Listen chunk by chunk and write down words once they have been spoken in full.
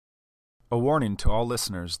A warning to all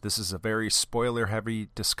listeners, this is a very spoiler-heavy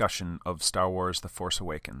discussion of Star Wars The Force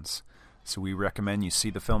Awakens. So we recommend you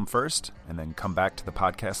see the film first, and then come back to the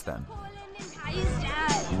podcast then.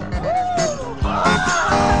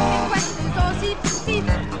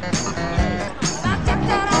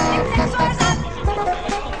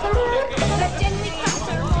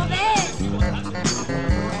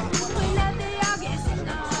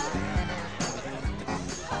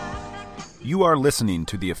 You are listening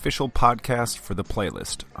to the official podcast for The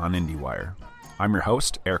Playlist on IndieWire. I'm your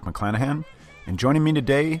host, Eric McClanahan, and joining me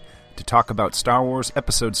today to talk about Star Wars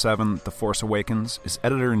Episode 7, The Force Awakens, is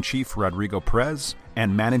Editor-in-Chief Rodrigo Perez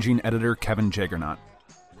and Managing Editor Kevin Jagernauth.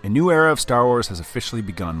 A new era of Star Wars has officially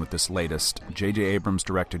begun with this latest, J.J.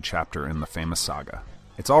 Abrams-directed chapter in the famous saga.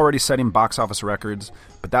 It's already setting box office records,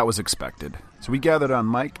 but that was expected. So we gathered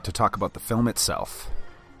on mic to talk about the film itself.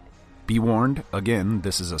 Be warned, again,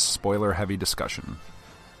 this is a spoiler-heavy discussion.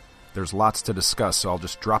 There's lots to discuss, so I'll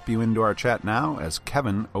just drop you into our chat now as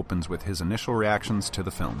Kevin opens with his initial reactions to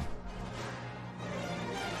the film.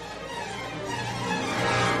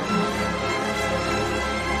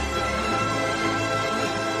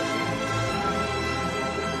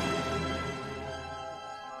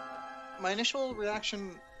 My initial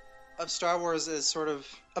reaction of Star Wars is sort of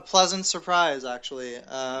a pleasant surprise, actually.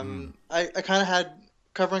 I kind of had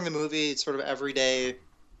covering the movie sort of every day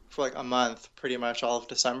for like a month, pretty much all of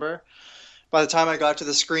December. By the time I got to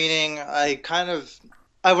the screening, I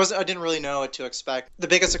didn't really know what to expect. The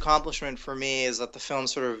biggest accomplishment for me is that the film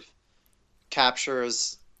sort of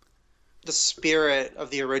captures the spirit of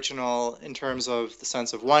the original in terms of the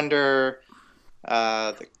sense of wonder,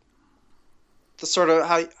 the sort of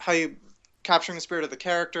how you capturing the spirit of the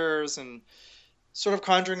characters and sort of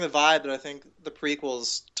conjuring the vibe that I think the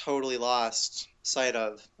prequels totally lost sight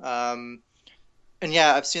of. And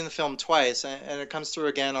yeah, I've seen the film twice, and it comes through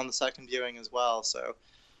again on the second viewing as well. So,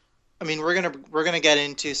 I mean, we're gonna get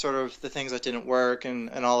into sort of the things that didn't work and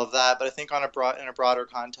all of that, but I think in a broader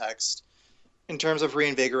context, in terms of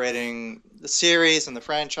reinvigorating the series and the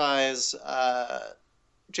franchise,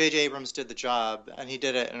 J.J. Abrams did the job, and he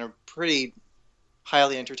did it in a pretty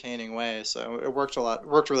highly entertaining way. So it worked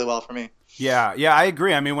really well for me. Yeah, I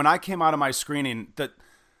agree. I mean, when I came out of my screening,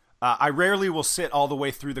 I rarely will sit all the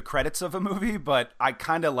way through the credits of a movie, but I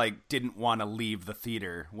kind of didn't want to leave the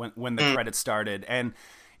theater when the credits started. And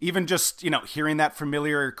even just, hearing that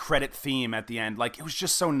familiar credit theme at the end, it was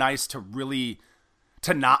just so nice to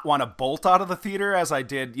not want to bolt out of the theater as I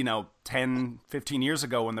did, 10, 15 years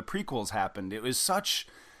ago when the prequels happened.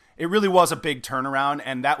 It really was a big turnaround.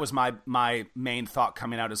 And that was my main thought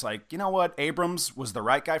coming out is you know what? Abrams was the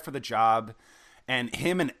right guy for the job. And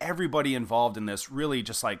him and everybody involved in this really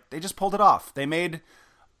just they just pulled it off. They made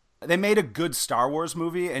a good Star Wars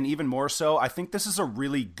movie, and even more so, I think this is a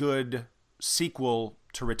really good sequel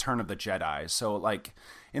to Return of the Jedi. So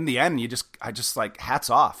in the end, I just hats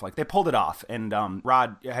off. They pulled it off. And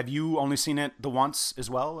Rod, have you only seen it the once as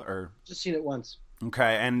well, or just seen it once?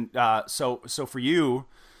 Okay, and so for you,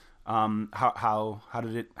 how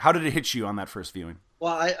did it hit you on that first viewing?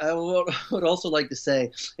 Well, I would also like to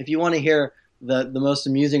say, if you want to hear the most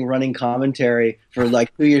amusing running commentary for 2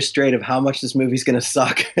 years straight of how much this movie's going to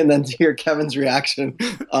suck, and then to hear Kevin's reaction,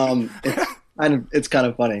 it's kind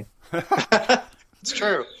of funny. It's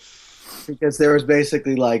true. Because there was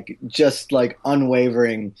basically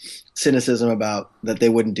unwavering cynicism about that they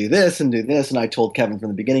wouldn't do this, and I told Kevin from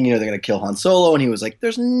the beginning, they're going to kill Han Solo, and he was like,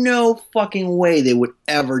 there's no fucking way they would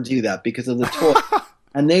ever do that because of the toy.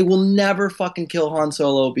 And they will never fucking kill Han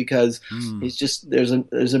Solo because he's just there's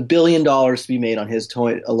 $1 billion to be made on his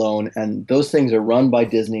toy alone, and those things are run by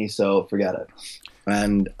Disney, so forget it.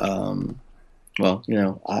 And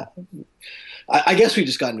I guess we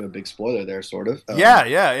just got into a big spoiler there, sort of.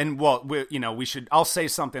 Yeah, and we should. I'll say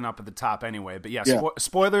something up at the top anyway, but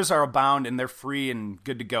spoilers are abound, and they're free and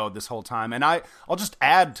good to go this whole time. And I'll just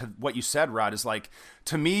add to what you said, Rod, is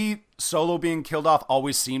to me, Solo being killed off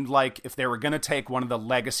always seemed like if they were going to take one of the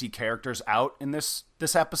legacy characters out in this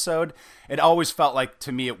episode, it always felt like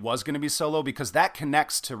to me it was going to be Solo, because that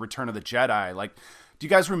connects to Return of the Jedi. Do you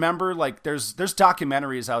guys remember? There's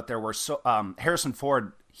documentaries out there where Harrison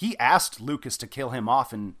Ford, he asked Lucas to kill him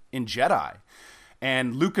off in Jedi,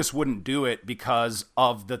 and Lucas wouldn't do it because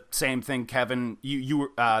of the same thing Kevin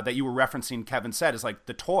that you were referencing. Kevin said is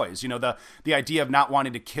the toys, the idea of not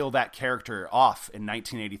wanting to kill that character off in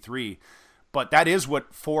 1983. But that is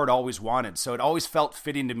what Ford always wanted, so it always felt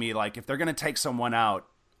fitting to me. If they're going to take someone out,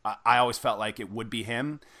 I always felt like it would be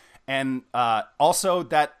him, and also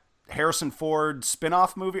that Harrison Ford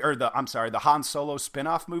spin-off movie, or the Han Solo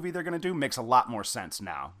spin-off movie they're going to do makes a lot more sense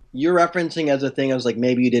now. You're referencing as a thing I was like,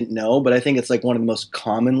 maybe you didn't know, but I think it's like one of the most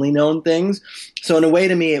commonly known things. So in a way,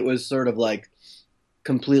 to me, it was sort of like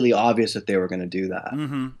completely obvious that they were going to do that.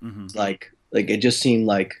 Like it just seemed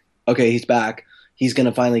like, okay, he's back. He's going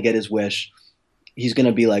to finally get his wish. He's going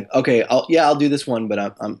to be like, okay, I'll do this one, but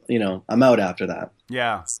I'm out after that.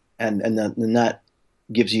 Yeah. And then that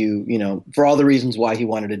gives you, for all the reasons why he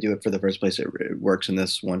wanted to do it for the first place, it works in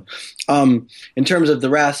this one. In terms of the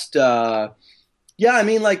rest, to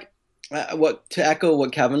echo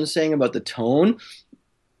what Kevin was saying about the tone,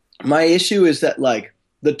 my issue is that like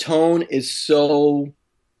the tone is so,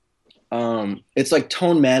 it's like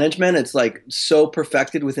tone management. It's like so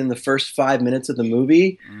perfected within the first 5 minutes of the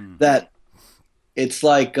movie that it's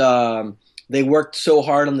like they worked so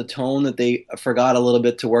hard on the tone that they forgot a little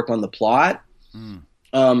bit to work on the plot.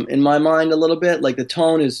 In my mind, a little bit like the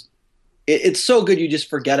tone is, it's so good you just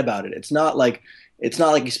forget about it. It's not like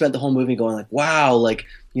you spent the whole movie going like, wow, like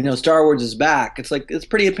Star Wars is back. It's like it's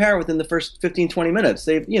pretty apparent within the first 15-20 minutes.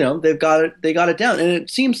 They got it down, and it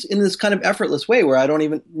seems in this kind of effortless way where I don't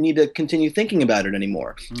even need to continue thinking about it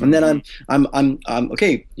anymore. And then I'm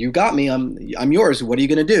okay. You got me. I'm yours. What are you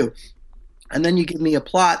gonna do? And then you give me a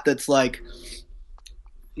plot that's like,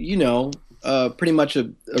 pretty much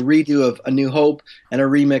a redo of A New Hope and a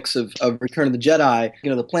remix of Return of the Jedi.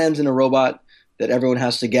 The plan's in a robot that everyone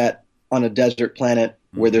has to get on a desert planet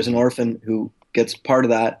where there's an orphan who gets part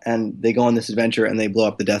of that, and they go on this adventure and they blow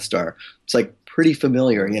up the Death Star. It's like pretty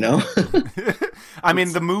familiar, I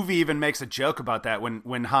mean, the movie even makes a joke about that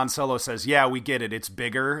when Han Solo says, "Yeah, we get it. It's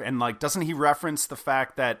bigger," and like, doesn't he reference the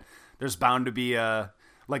fact that there's bound to be a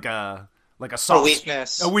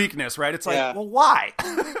weakness, right? It's like, well, why?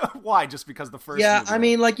 Why? Just because the first movie? I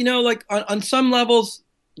mean, like, on some levels,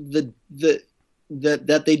 that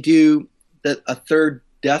they do that a third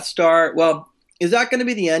Death Star. Well, is that going to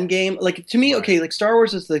be the end game? Like, to me, okay, like Star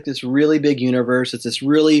Wars is like this really big universe. It's this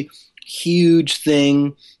really huge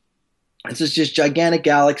thing. It's this just gigantic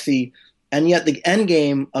galaxy, and yet the end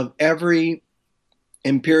game of every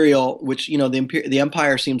Imperial, which the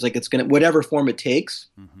Empire seems like it's going to, whatever form it takes.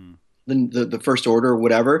 The First Order or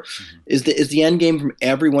whatever, is the end game from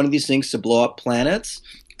every one of these things to blow up planets?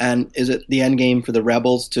 And is it the end game for the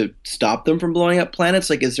rebels to stop them from blowing up planets?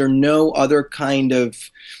 Like, is there no other kind of,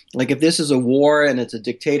 like, if this is a war and it's a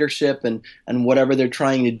dictatorship and whatever they're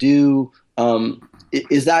trying to do,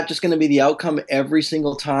 is that just going to be the outcome every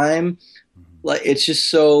single time? Like, it's just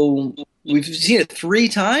so, we've seen it 3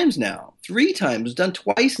 times now. 3 times. It's done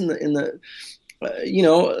twice in the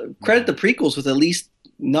credit the prequels with at least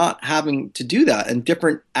not having to do that and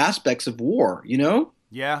different aspects of war,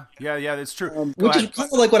 Yeah, that's true. Which is kind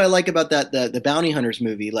of like what I like about the Bounty Hunters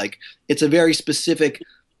movie. Like, it's a very specific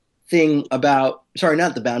thing about, sorry,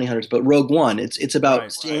 not the Bounty Hunters, but Rogue One. It's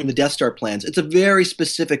about stealing the Death Star plans. It's a very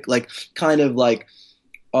specific, like, kind of like,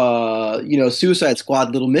 Suicide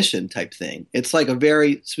Squad little mission type thing. It's like a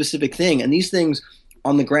very specific thing. And these things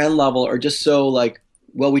on the grand level are just so like,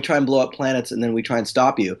 well, we try and blow up planets and then we try and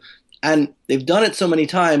stop you. And they've done it so many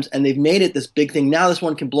times, and they've made it this big thing. Now this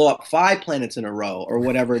one can blow up 5 planets in a row, or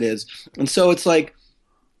whatever it is. And so it's like,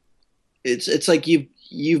 it's like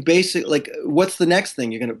you've basically, like, what's the next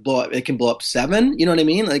thing you're going to blow up? It can blow up 7. You know what I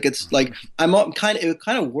mean? Like, it's like it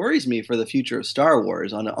kind of worries me for the future of Star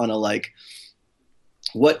Wars on a like,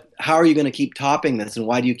 how are you going to keep topping this, and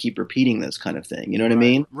why do you keep repeating this kind of thing? You know what I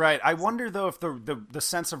mean? Right. I wonder though if the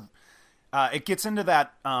sense of it gets into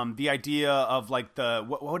that the idea of like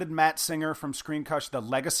what did Matt Singer from Screen Crush, the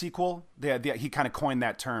Legacy sequel? He kind of coined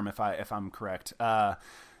that term if I'm correct.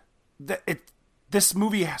 This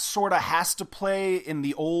movie sort of has to play in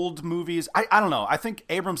the old movies. I don't know. I think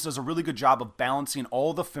Abrams does a really good job of balancing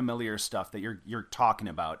all the familiar stuff that you're talking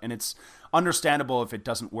about, and it's understandable if it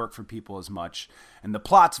doesn't work for people as much. And the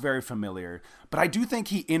plot's very familiar, but I do think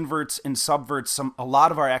he inverts and subverts a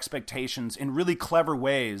lot of our expectations in really clever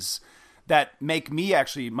ways that make me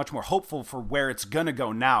actually much more hopeful for where it's going to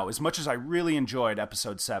go now. As much as I really enjoyed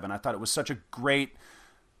Episode 7, I thought it was such a great,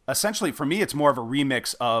 essentially for me, it's more of a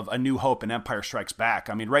remix of A New Hope and Empire Strikes Back.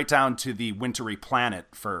 I mean, right down to the wintry planet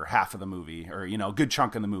for half of the movie, or, a good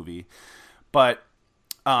chunk of the movie. But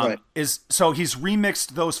so he's remixed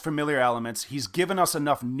those familiar elements. He's given us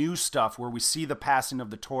enough new stuff where we see the passing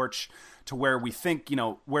of the torch to where we think,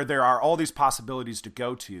 where there are all these possibilities to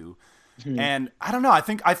go to. And I don't know. I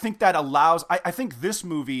think that allows. I think this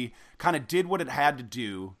movie kind of did what it had to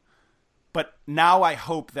do, but now I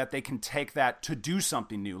hope that they can take that to do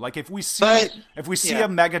something new. Like if we see a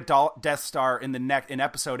mega Death Star in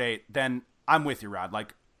Episode 8, then I'm with you, Rod.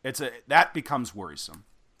 Like that becomes worrisome.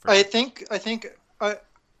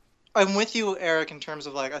 I'm with you, Eric, in terms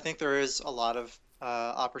of like I think there is a lot of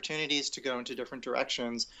opportunities to go into different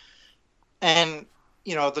directions, and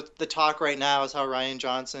the talk right now is how Ryan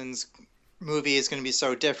Johnson's movie is going to be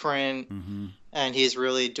so different, and he's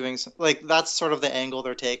really doing like that's sort of the angle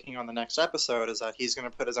they're taking on the next episode is that he's going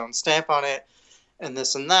to put his own stamp on it, and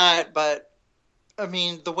this and that. But I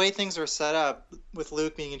mean, the way things are set up with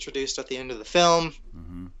Luke being introduced at the end of the film,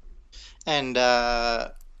 and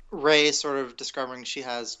Rey sort of discovering she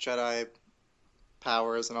has Jedi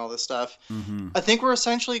powers and all this stuff. I think we're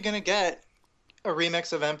essentially going to get a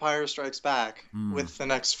remix of Empire Strikes Back with the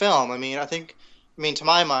next film. I mean, to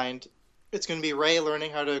my mind, it's going to be Rey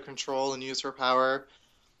learning how to control and use her power,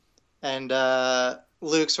 and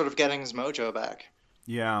Luke sort of getting his mojo back.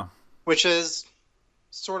 Yeah. Which is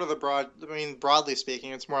sort of broadly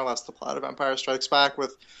speaking, it's more or less the plot of Empire Strikes Back where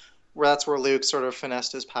that's where Luke sort of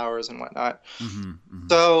finessed his powers and whatnot.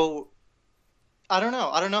 So I don't know.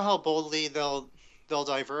 I don't know how boldly they'll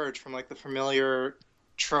diverge from like the familiar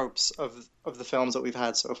tropes of the films that we've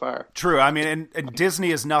had so far. True. I mean, and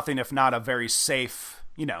Disney is nothing if not a very safe,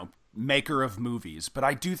 maker of movies. But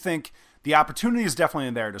I do think the opportunity is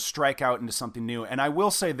definitely there to strike out into something new. And I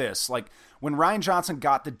will say this, like when Ryan Johnson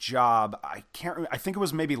got the job, I think it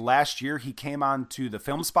was maybe last year, he came on to the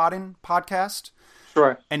Film Spotting podcast.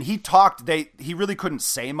 Sure. And he talked, he really couldn't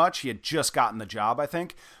say much. He had just gotten the job, I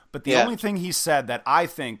think. But the only thing he said that I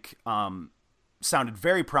think sounded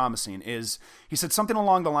very promising is he said something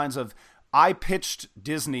along the lines of, I pitched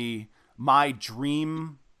Disney my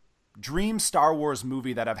dream Star Wars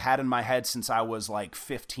movie that I've had in my head since I was like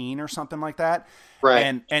 15 or something like that.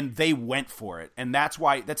 Right. And they went for it. And that's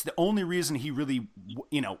the only reason he really,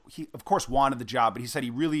 he of course wanted the job, but he said he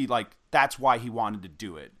really that's why he wanted to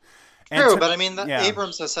do it. True, but I mean,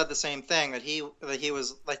 Abrams has said the same thing, that he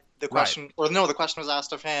was like the question, the question was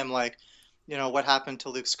asked of him, like, what happened to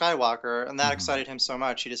Luke Skywalker, and that excited him so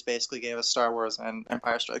much, he just basically gave us Star Wars and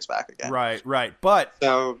Empire Strikes Back again. Right. But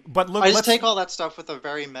look, I just take all that stuff with a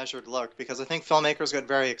very measured look, because I think filmmakers get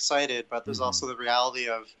very excited, but there's also the reality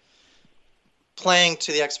of playing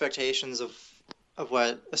to the expectations of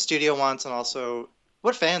what a studio wants and also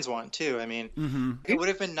what fans want too. I mean, it would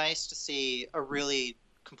have been nice to see a really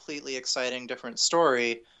completely exciting different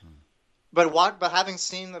story, but having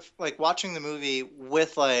seen watching the movie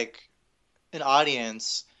with like an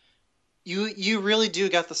audience, you really do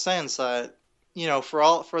get the sense that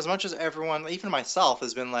for as much as everyone, even myself,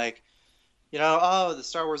 has been like, the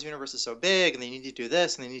Star Wars universe is so big and they need to do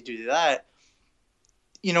this and they need to do that,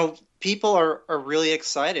 people are really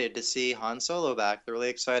excited to see Han Solo back. They're really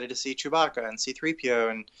excited to see Chewbacca and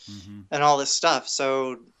C-3PO and all this stuff.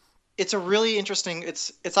 So it's a really interesting.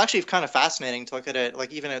 It's actually kind of fascinating to look at it,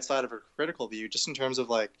 like even outside of a critical view, just in terms of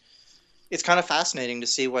like, it's kind of fascinating to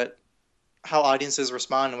see how audiences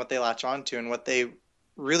respond and what they latch onto and what they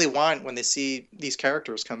really want when they see these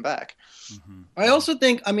characters come back. I also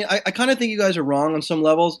think, I kind of think you guys are wrong on some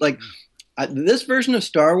levels. Like this version of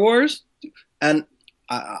Star Wars, and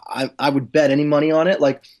I would bet any money on it.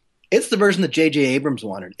 Like, it's the version that J.J. Abrams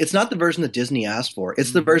wanted. It's not the version that Disney asked for.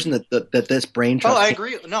 It's the version that this brain trust. Oh, I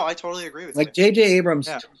agree. No, I totally agree with you. Like J.J. Abrams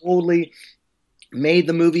totally made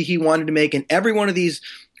the movie he wanted to make, and every one of these,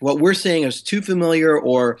 what we're saying is too familiar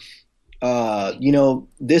or,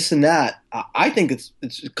 this and that. I think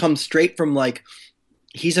it comes straight from like,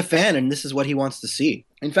 he's a fan and this is what he wants to see.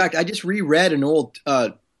 In fact, I just reread an old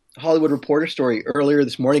Hollywood Reporter story earlier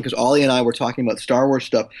this morning because Ollie and I were talking about Star Wars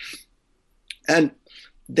stuff, and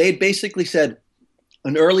they basically said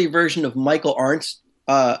an early version of Michael Arndt's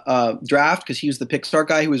draft, because he was the Pixar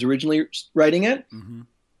guy who was originally writing it.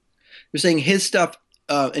 They're saying his stuff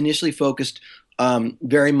initially focused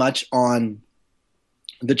very much on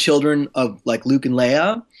the children of like Luke and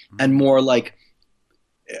Leia, and more like,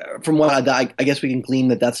 from what I guess we can glean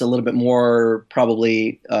that's a little bit more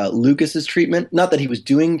probably Lucas's treatment. Not that he was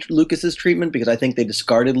doing Lucas's treatment, because I think they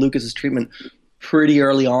discarded Lucas's treatment pretty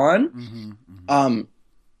early on.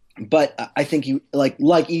 But I think he like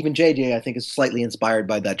even JJ, I think is slightly inspired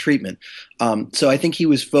by that treatment. So I think he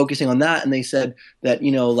was focusing on that, and they said that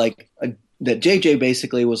that JJ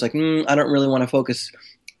basically was like, I don't really want to focus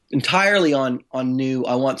entirely on new.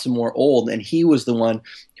 I want some more old, and he was the one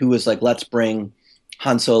who was like, let's bring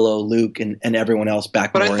Han Solo, Luke, and everyone else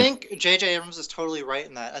back. But I think J.J. Abrams is totally right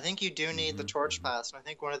in that. I think you do need the torch pass, and I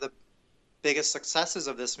think one of the biggest successes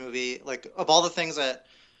of this movie, like of all the things that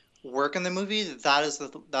work in the movie, that's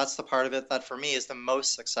the part of it that for me is the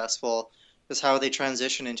most successful, is how they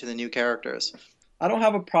transition into the new characters. I don't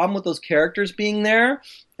have a problem with those characters being there,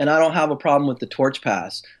 and I don't have a problem with the torch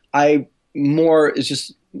pass. It's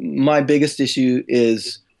just my biggest issue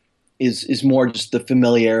is is more just the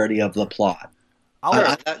familiarity of the plot.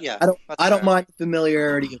 Yeah, I don't mind the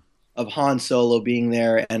familiarity of Han Solo being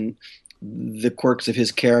there and the quirks of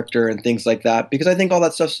his character and things like that, because I think all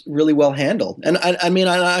that stuff's really well handled. And I mean,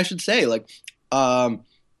 I should say, like,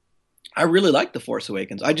 I really like The Force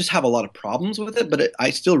Awakens. I just have a lot of problems with it, but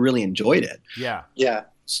I still really enjoyed it. Yeah.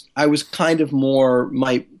 I was kind of more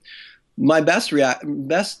my best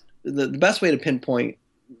the best way to pinpoint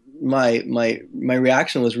my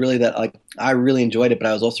reaction was really that, like, I really enjoyed it, but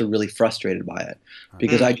I was also really frustrated by it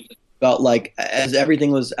because I felt like as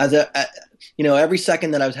everything was every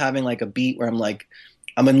second that I was having like a beat where I'm like,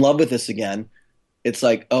 I'm in love with this again. It's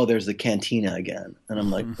like, oh, there's the cantina again, and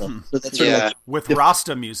I'm like, oh. So that's sort of like with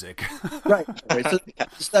Rasta music, right. So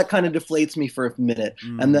just that kind of deflates me for a minute,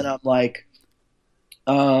 and then I'm like,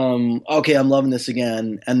 okay, I'm loving this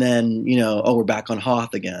again, and then we're back on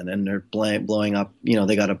Hoth again, and they're blowing up.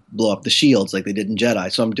 They got to blow up the shields like they did in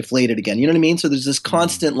Jedi, so I'm deflated again. You know what I mean? So there's this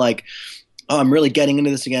constant like, oh, I'm really getting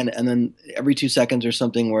into this again, and then every 2 seconds or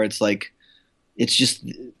something where it's like, it's just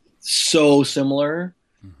so similar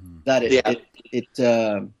that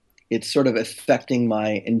it's sort of affecting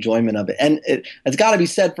my enjoyment of it. And it's got to be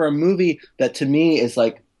said for a movie that to me is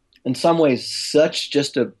like, in some ways, such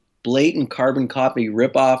just a blatant carbon copy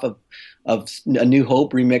ripoff of A New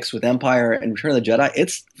Hope remixed with Empire and Return of the Jedi.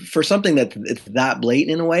 It's for something it's that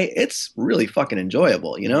blatant in a way. It's really fucking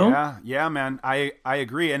enjoyable, Yeah, man. I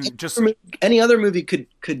agree. And just any other movie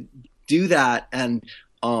could do that and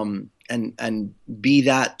be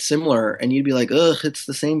that similar, and you'd be like, ugh, it's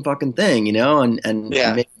the same fucking thing, and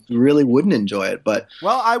maybe you really wouldn't enjoy it. But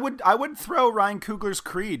I would throw Ryan Coogler's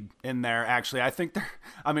Creed in there. Actually, I think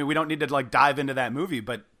we don't need to like dive into that movie,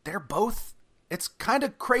 but they're both. It's kind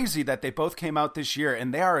of crazy that they both came out this year,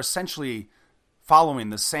 and they are essentially following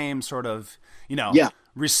the same sort of,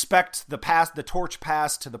 respect the past, the torch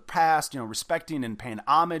passed to the past, respecting and paying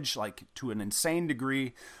homage like to an insane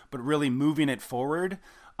degree, but really moving it forward.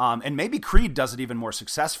 And maybe Creed does it even more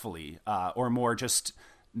successfully, or more just,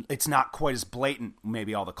 it's not quite as blatant,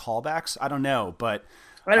 maybe all the callbacks. I don't know, but...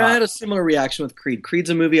 I had a similar reaction with Creed. Creed's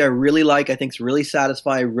a movie I really like. I think it's really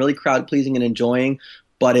satisfying, really crowd-pleasing and enjoying,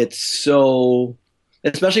 but it's so...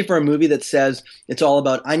 Especially for a movie that says it's all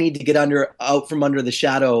about, I need to get out from under the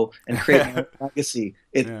shadow and create my own legacy.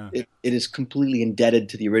 It is completely indebted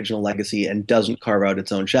to the original legacy and doesn't carve out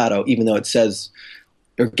its own shadow, even though it says...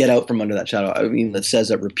 or get out from under that shadow. I mean, that says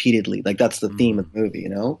that repeatedly. Like, that's the theme of the movie,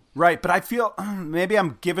 Right, but I feel maybe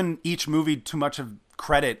I'm giving each movie too much of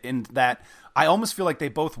credit in that I almost feel like they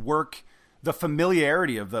both work. The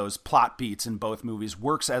familiarity of those plot beats in both movies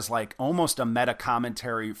works as like almost a meta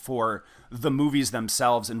commentary for the movies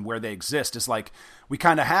themselves and where they exist. It's like we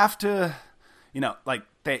kind of have to, like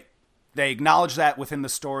they acknowledge that within the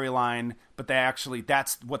storyline, but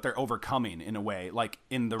that's what they're overcoming in a way. Like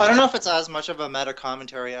I don't know if it's as much of a meta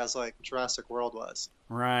commentary as like Jurassic World was.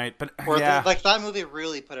 Right, but like that movie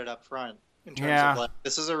really put it up front in terms of like,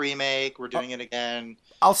 this is a remake, we're doing it again.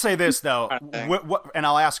 I'll say this though, and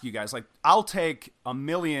I'll ask you guys, like, I'll take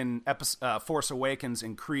 1,000,000 Force Awakens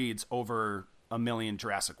and Creeds over 1,000,000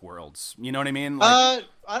 Jurassic Worlds. You know what I mean? Like,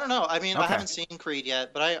 I don't know. I mean, okay. I haven't seen Creed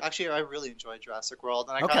yet, but I really enjoyed Jurassic World,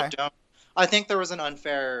 and I kind of don't. I think there was an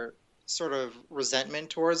unfair sort of resentment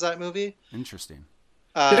towards that movie. Interesting.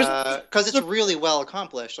 Because it's really well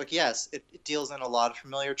accomplished. Like, yes, it deals in a lot of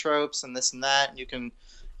familiar tropes and this and that, and you can,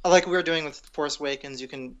 like we were doing with Force Awakens, you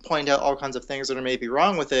can point out all kinds of things that are maybe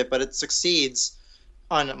wrong with it, but it succeeds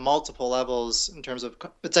on multiple levels in terms of,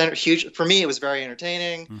 it's huge. For me, it was very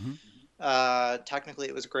entertaining. Mm-hmm. Technically,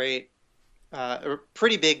 it was great. A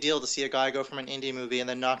pretty big deal to see a guy go from an indie movie and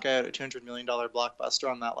then knock out a $200 million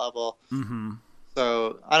blockbuster on that level. Mm-hmm.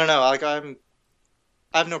 So I don't know. Like I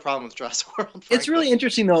have no problem with Jurassic World. Frankly. It's really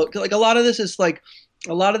interesting though. Like a lot of this is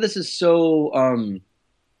so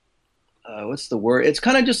what's the word? It's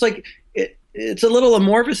kind of just like it's a little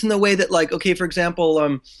amorphous in the way that, like, okay, for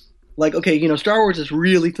example, like, okay, Star Wars is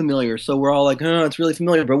really familiar, so we're all like, oh, it's really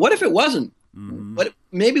familiar. But what if it wasn't? Mm-hmm. But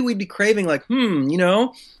maybe we'd be craving like,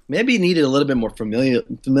 maybe it needed a little bit more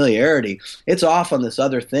familiarity. It's off on this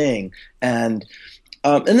other thing, and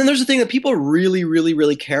then there's the thing that people really, really,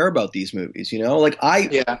 really care about these movies. Like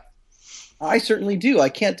I certainly do. I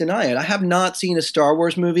can't deny it. I have not seen a Star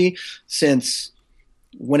Wars movie since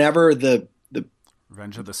whenever the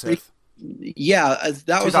Revenge of the Sith. Yeah,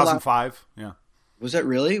 that was 2005. Yeah. Was that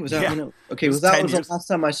really? Was that okay? Well, that was the last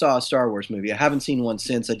time I saw a Star Wars movie. I haven't seen one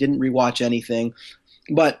since. I didn't rewatch anything,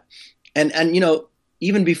 but and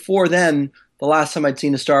even before then, the last time I'd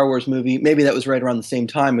seen a Star Wars movie, maybe that was right around the same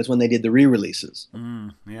time as when they did the re-releases.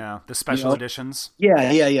 Yeah, the special editions.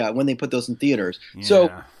 Yeah. When they put those in theaters. Yeah.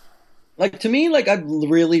 So Like to me, like I've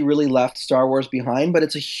really, really left Star Wars behind, but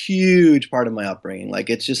it's a huge part of my upbringing.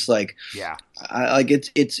 Like it's just like, Yeah. like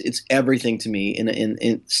it's everything to me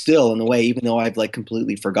in still in a way, even though I've like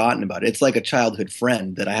completely forgotten about it. It's like a childhood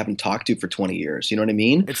friend that I haven't talked to for 20 years. You know what I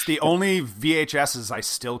mean? It's the only VHSs I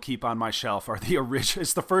still keep on my shelf are the original.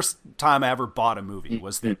 It's the first time I ever bought a movie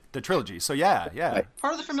was the trilogy. So yeah. Right.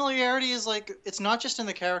 Part of the familiarity is like it's not just in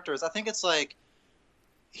the characters. I think it's like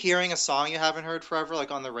hearing a song you haven't heard forever, like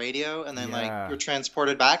on the radio, and then like you're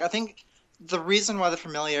transported back. I think the reason why the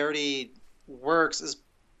familiarity works is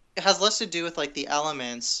it has less to do with like the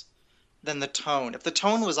elements than the tone. If the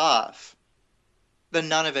tone was off, then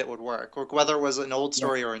none of it would work, or whether it was an old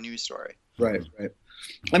story or a new story. Right, right.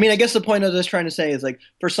 I mean, I guess the point I was just trying to say is like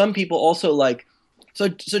for some people also like so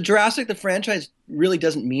Jurassic the franchise really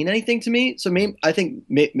doesn't mean anything to me. So I think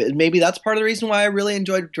maybe that's part of the reason why I really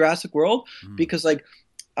enjoyed Jurassic World because like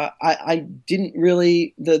I didn't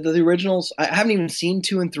really the originals. I haven't even seen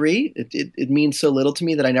 2 and 3. It means so little to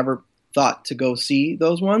me that I never thought to go see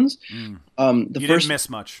those ones. You First, didn't miss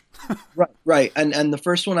much. right, and the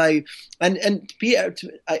first one and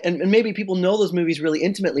maybe people know those movies really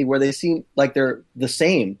intimately where they seem like they're the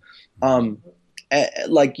same,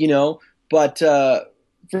 like you know. But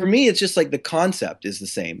for me, it's just like the concept is the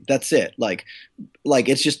same. That's it. Like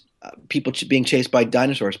it's just people being chased by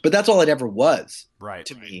dinosaurs. But that's all it ever was, right?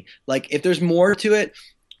 To me, like if there's more to it,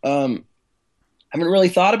 I haven't really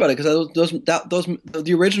thought about it because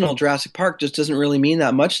the original Jurassic Park just doesn't really mean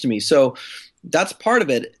that much to me. So that's part of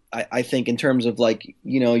it. I think in terms of like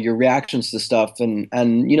you know your reactions to stuff and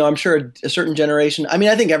you know I'm sure a certain generation. I mean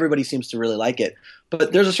I think everybody seems to really like it,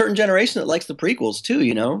 but there's a certain generation that likes the prequels too.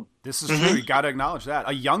 You know, this is true. You got to acknowledge that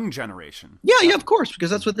a young generation. Yeah, of course,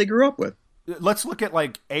 because that's what they grew up with. Let's look at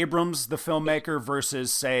like Abrams, the filmmaker,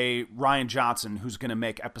 versus say Rian Johnson, who's going to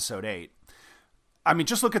make Episode 8. I mean,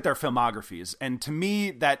 just look at their filmographies. And to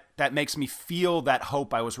me, that makes me feel that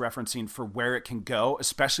hope I was referencing for where it can go,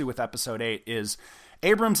 especially with Episode 8, is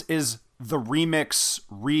Abrams is the remix,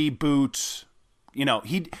 reboot. You know,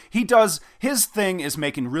 he does, his thing is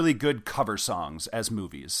making really good cover songs as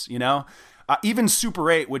movies, you know? Even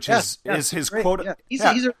Super 8, which is his great. quote.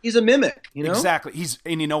 Yeah. He's a mimic, you know? Exactly.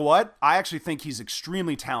 And you know what? I actually think he's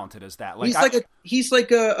extremely talented as that. Like he's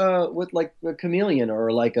like a chameleon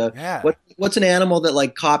or like what's an animal that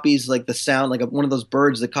like copies like the sound, like one of those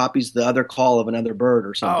birds that copies the other call of another bird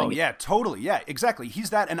or something. Oh yeah, totally. Yeah, exactly. He's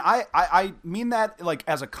that. And I mean that like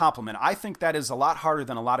as a compliment. I think that is a lot harder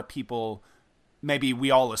than a lot of people maybe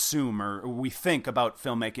we all assume or we think about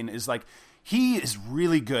filmmaking is like, he is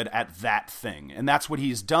really good at that thing, and that's what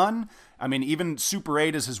he's done. I mean, even Super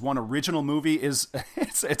 8 is his one original movie. It's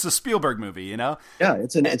a Spielberg movie, you know? Yeah,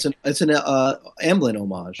 it's an Amblin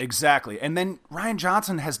homage. Exactly. And then Rian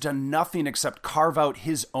Johnson has done nothing except carve out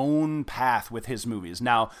his own path with his movies.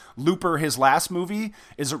 Now, Looper, his last movie,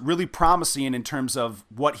 is really promising in terms of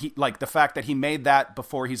what he like the fact that he made that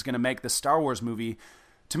before he's going to make the Star Wars movie.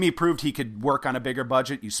 To me, proved he could work on a bigger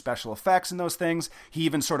budget, use special effects and those things. He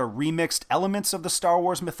even sort of remixed elements of the Star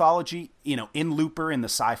Wars mythology, you know, in Looper, in the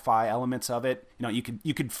sci-fi elements of it. You know,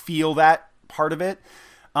 you could feel that part of it.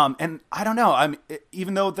 And I don't know.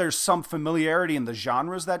 Even though there's some familiarity in the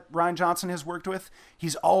genres that Rian Johnson has worked with,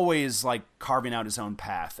 he's always like carving out his own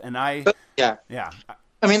path. And yeah.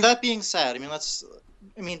 I mean, that being said,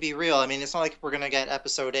 be real. I mean, it's not like we're gonna get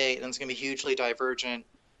Episode 8 and it's gonna be hugely divergent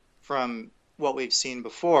from what we've seen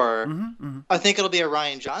before. I think it'll be a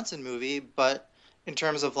Rian Johnson movie, but in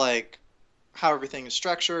terms of like how everything is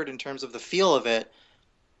structured, in terms of the feel of it,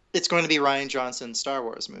 it's going to be Rian Johnson's Star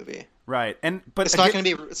Wars movie. Right. But it's not going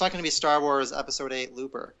to be Star Wars Episode 8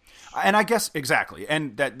 Looper. And I guess exactly.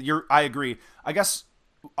 And I agree. I guess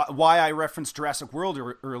why I referenced Jurassic World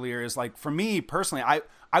earlier is like for me personally,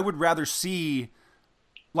 I would rather see.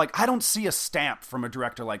 Like, I don't see a stamp from a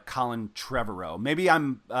director like Colin Trevorrow. Maybe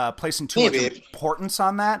I'm placing too much importance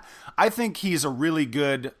on that. I think he's a really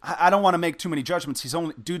good... I don't want to make too many judgments.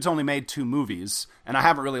 Dude's only made 2 movies, and I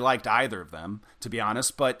haven't really liked either of them, to be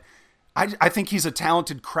honest. But I think he's a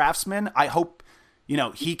talented craftsman. I hope, you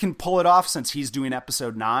know, he can pull it off since he's doing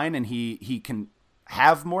Episode 9, and he can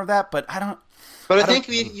have more of that. But I don't... But I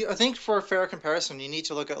think for a fair comparison, you need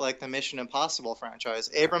to look at like the Mission Impossible franchise.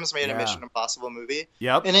 Abrams made a Mission Impossible movie,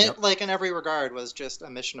 and it like in every regard was just a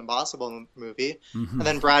Mission Impossible movie. And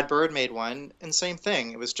then Brad Bird made one, and same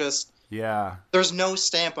thing. It was just there's no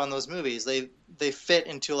stamp on those movies. They fit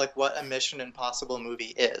into like what a Mission Impossible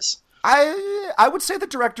movie is. I would say the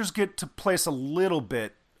directors get to place a little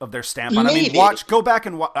bit of their stamp on. Maybe. I mean, go back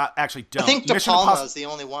and actually don't. I think De Mission Palma is the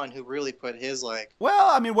only one who really put his Well,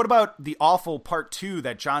 I mean, what about the awful part 2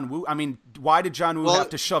 that John Woo? I mean, why did John Woo have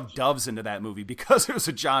to shove doves into that movie? Because it was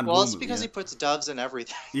a John Woo movie. Well, it's because he puts doves in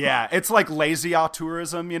everything. Yeah, it's like lazy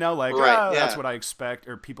auteurism, that's what I expect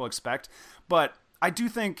or people expect. But I do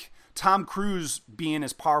think Tom Cruise, being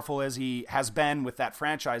as powerful as he has been with that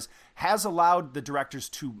franchise, has allowed the directors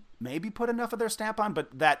to maybe put enough of their stamp on,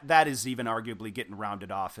 but that is even arguably getting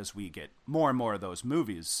rounded off as we get more and more of those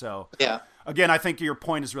movies. So yeah, again, I think your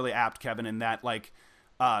point is really apt, Kevin, in that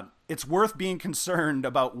it's worth being concerned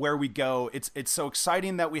about where we go. It's so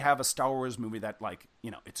exciting that we have a Star Wars movie that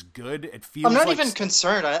it's good. It feels. I'm not even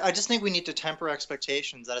concerned. I just think we need to temper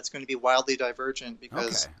expectations that it's going to be wildly divergent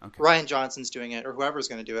because Rian Johnson's doing it or whoever's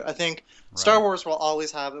going to do it. I think Star Wars will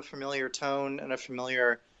always have a familiar tone and a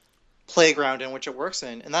familiar playground in which it works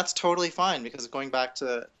in, and that's totally fine because going back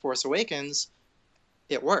to Force Awakens,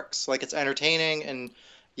 it works. It's entertaining, and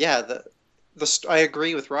I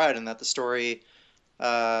agree with Ryan in that the story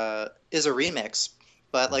is a remix,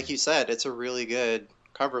 but like you said, it's a really good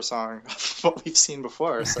cover song of what we've seen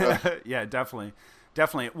before. So yeah, definitely.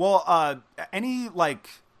 Well, any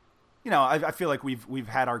I feel like we've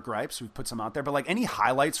had our gripes, we've put some out there, but any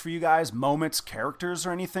highlights for you guys, moments, characters,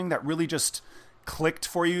 or anything that really just clicked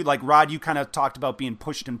for you? Like Rod, you kind of talked about being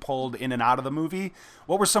pushed and pulled in and out of the movie.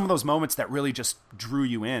 What were some of those moments that really just drew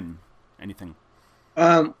you in? Anything?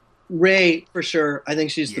 Rey, for sure. I think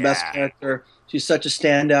she's the best character. She's such a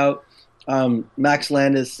standout. Max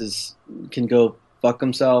Landis can go fuck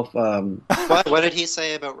himself. What did he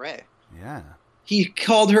say about Rey? Yeah, he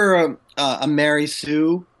called her a Mary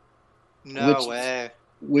Sue. No way.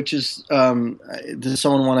 Which is, does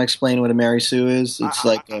someone want to explain what a Mary Sue is? It's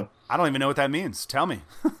I don't even know what that means. Tell me.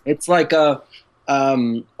 It's like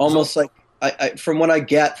almost like from what I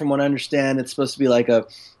understand, it's supposed to be like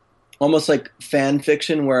almost like fan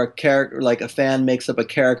fiction where a character, like a fan makes up a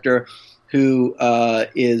character who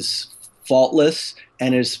is faultless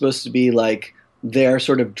and is supposed to be like their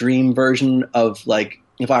sort of dream version of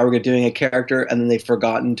if I were doing a character and then they've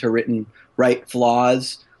forgotten to write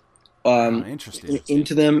flaws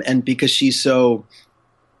into them, and because she's so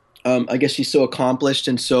I guess she's so accomplished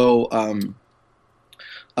and so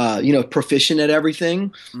proficient at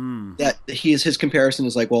everything that his comparison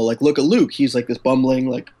is look at Luke, he's like this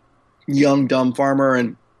bumbling young dumb farmer,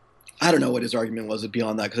 and I don't know what his argument was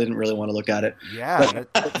beyond that because I didn't really want to look at it. Yeah,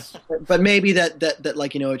 but maybe that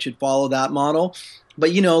it should follow that model.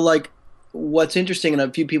 But what's interesting, and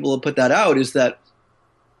a few people have put that out, is that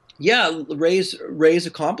Rey's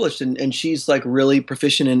accomplished and she's really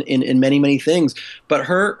proficient in many, many things. But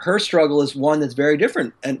her struggle is one that's very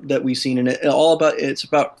different and that we've seen in it. It's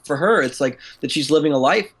about for her, it's that she's living a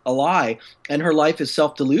lie, and her life is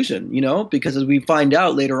self-delusion, because as we find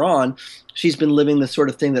out later on, she's been living this sort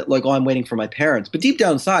of thing that I'm waiting for my parents. But deep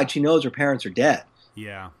down inside, she knows her parents are dead.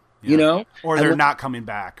 Yeah. Or they're not coming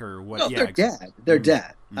back or what. No, they're dead. They're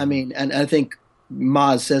dead. Mm-hmm. I mean, and I think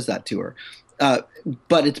Maz says that to her.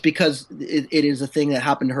 But it's because it is a thing that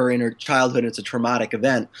happened to her in her childhood. It's a traumatic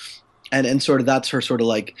event, and sort of that's her sort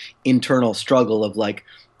of internal struggle of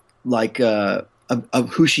of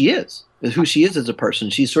who she is as a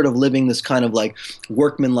person. She's sort of living this kind of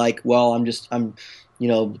workman-like. Well, I'm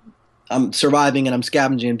surviving and I'm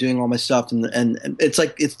scavenging. I'm doing all my stuff, and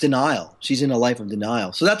it's denial. She's in a life of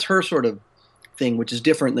denial. So that's her sort of thing, which is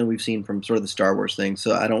different than we've seen from sort of the Star Wars thing.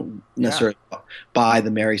 So I don't necessarily buy the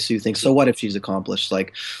Mary Sue thing. So what if she's accomplished?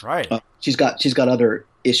 She's got other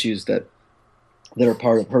issues that are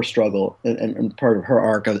part of her struggle and part of her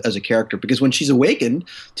arc as a character. Because when she's awakened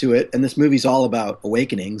to it, and this movie's all about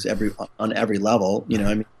awakenings on every level,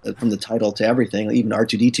 from the title to everything, even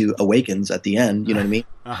R2-D2 awakens at the end. You know what I mean?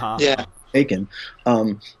 Uh-huh. Yeah. Awaken.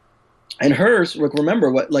 And hers,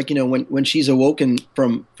 remember what, when she's awoken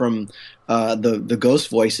from the ghost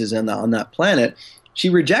voices on that planet, she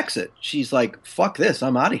rejects it. She's like, "Fuck this,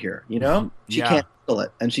 I'm out of here." She can't handle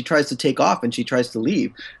it, and she tries to take off and she tries to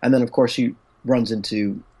leave, and then of course she runs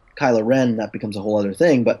into Kylo Ren, and that becomes a whole other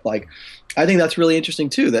thing. But I think that's really interesting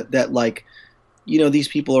too. That these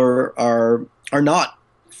people are not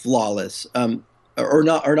flawless. Or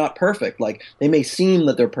not perfect. They may seem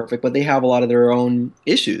that they're perfect, but they have a lot of their own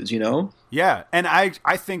issues, Yeah, and I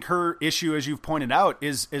think her issue, as you've pointed out,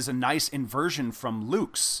 is a nice inversion from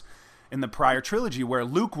Luke's in the prior trilogy, where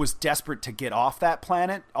Luke was desperate to get off that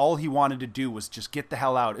planet. All he wanted to do was just get the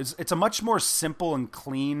hell out. It's a much more simple and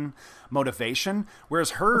clean motivation,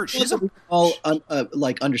 whereas she's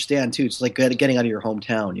understand too. It's like getting out of your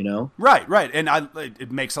hometown, Right, and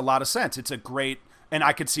it makes a lot of sense. It's a great and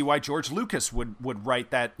I could see why George Lucas would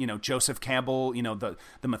write that, Joseph Campbell,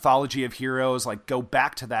 the mythology of heroes, like go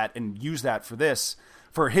back to that and use that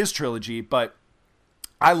for his trilogy. But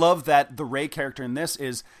I love that the Rey character in this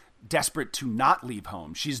is desperate to not leave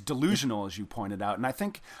home. She's delusional, as you pointed out, and I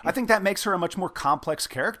think that makes her a much more complex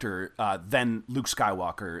character than Luke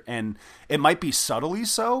Skywalker, and it might be subtly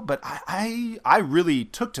so, but I really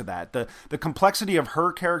took to that, the complexity of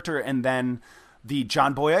her character, and then the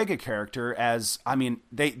John Boyega character, as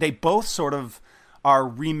they both sort of are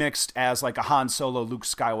remixed as like a Han Solo, Luke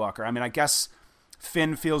Skywalker. I mean, I guess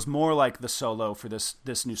Finn feels more like the Solo for this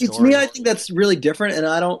new story. To me, I think that's really different, and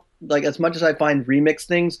I don't like, as much as I find remix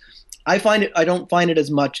things, I don't find it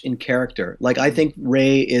as much in character. Like, I think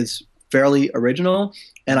Rey is fairly original,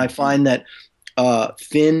 and I find that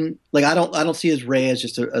Finn, like, I don't see as Rey as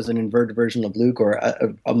just as an inverted version of Luke or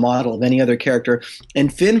a model of any other character.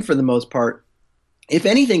 And Finn, for the most part, if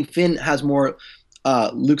anything, Finn has more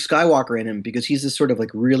Luke Skywalker in him, because he's this sort of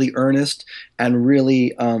like really earnest and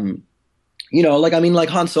really like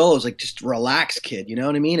Han Solo is like just relaxed kid, you know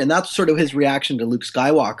what I mean? And that's sort of his reaction to Luke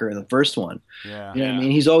Skywalker in the first one. Yeah. You know what I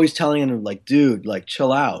mean? He's always telling him like, dude, like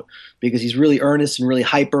chill out, because he's really earnest and really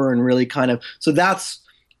hyper and really kind of, so that's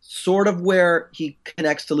sort of where he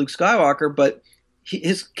connects to Luke Skywalker, but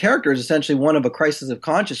his character is essentially one of a crisis of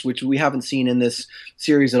conscience, which we haven't seen in this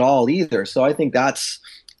series at all either. So I think that's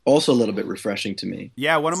also a little bit refreshing to me.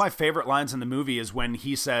 Yeah, one of my favorite lines in the movie is when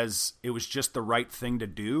he says it was just the right thing to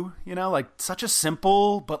do, like such a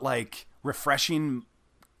simple but like refreshing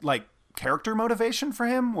like character motivation for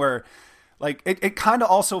him, where like it kind of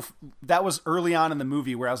also, that was early on in the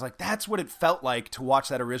movie where I was like, that's what it felt like to watch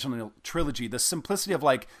that original trilogy, the simplicity of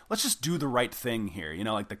like, let's just do the right thing here,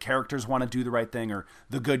 like the characters want to do the right thing, or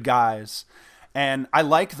the good guys. And I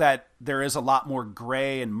like that there is a lot more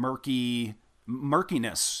gray and murkiness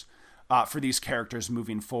for these characters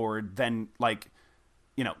moving forward than like,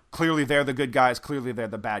 clearly they're the good guys, clearly they're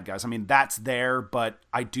the bad guys. I mean, that's there, but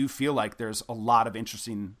I do feel like there's a lot of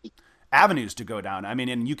interesting avenues to go down. I mean,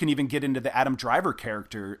 and you can even get into the Adam Driver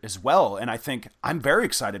character as well. And I think I'm very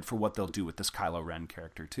excited for what they'll do with this Kylo Ren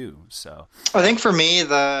character too. So I think for me,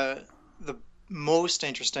 the most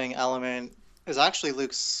interesting element is actually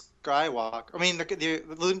Luke Skywalker. I mean,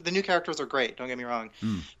 the new characters are great, don't get me wrong,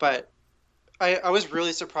 but I was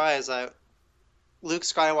really surprised that Luke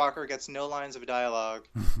Skywalker gets no lines of dialogue,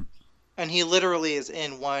 and he literally is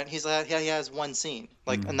in one. He has one scene,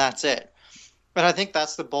 like, and that's it. But I think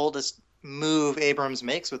that's the boldest move Abrams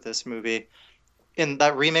makes with this movie, in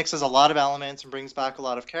that remixes a lot of elements and brings back a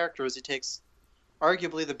lot of characters. He takes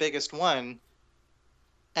arguably the biggest one,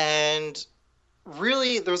 and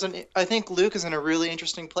really, I think Luke is in a really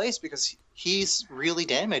interesting place because he's really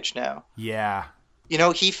damaged now. Yeah.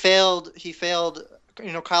 He failed.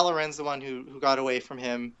 Kylo Ren's the one who got away from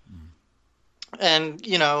him. And,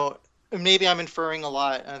 maybe I'm inferring a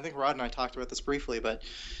lot. And I think Rod and I talked about this briefly, but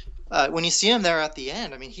when you see him there at the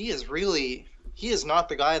end, I mean, he is not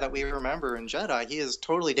the guy that we remember in Jedi. He is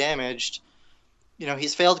totally damaged.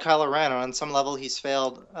 He's failed Kylo Ren, and on some level he's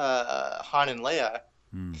failed Han and Leia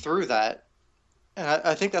through that. And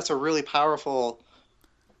I think that's a really powerful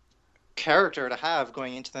character to have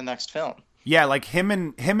going into the next film. Yeah, like him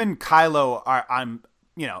and Kylo are,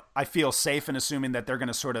 I feel safe in assuming that they're going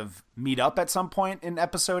to sort of meet up at some point in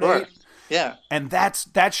episode 8. Yeah. And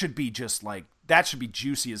that should be just like, that should be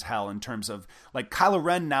juicy as hell in terms of like Kylo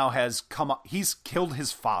Ren now has he's killed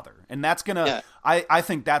his father, and that's going to, I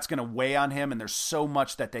think that's going to weigh on him, and there's so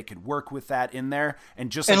much that they could work with that in there.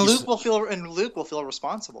 And Luke will feel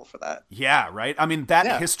responsible for that. Yeah. Right. I mean,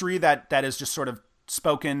 that history that is just sort of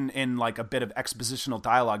spoken in like a bit of expositional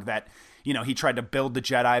dialogue that, he tried to build the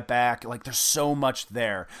Jedi back. Like, there's so much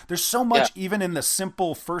there. There's so much even in the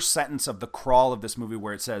simple first sentence of the crawl of this movie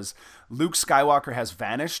where it says, Luke Skywalker has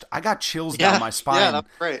vanished. I got chills down my spine. Yeah,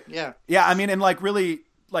 that's great. Yeah. Yeah, I meit like really,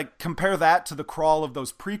 like, compare that to the crawl of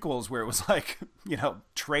those prequels where it was like,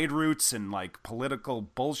 trade routes and like political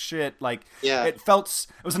bullshit. Like, it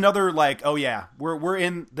was another like, oh yeah, we're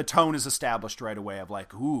in, the tone is established right away of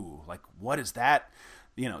like, ooh, like, what is that?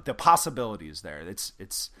 The possibilities there. It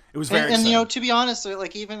was very and to be honest,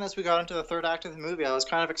 like, even as we got into the third act of the movie, I was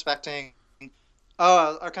kind of expecting,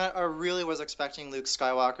 I really was expecting Luke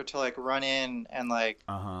Skywalker to like run in and like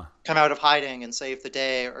come out of hiding and save the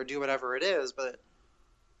day or do whatever it is. But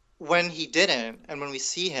when he didn't, and when we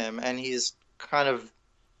see him and he's kind of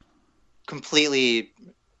completely,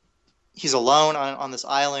 he's alone on this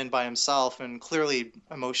island by himself and clearly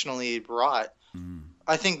emotionally wrought.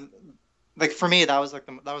 I think, like, for me, that was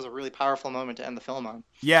a really powerful moment to end the film on.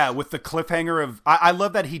 Yeah, with the cliffhanger of, I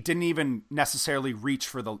love that he didn't even necessarily reach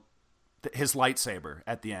for the his lightsaber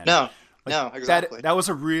at the end. No, no, exactly. That was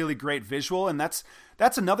a really great visual, and that's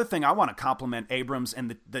another thing I want to compliment Abrams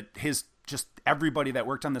and his just everybody that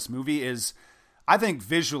worked on this movie is, I think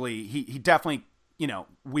visually he definitely, you know,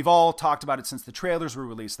 we've all talked about it since the trailers were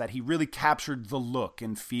released, that he really captured the look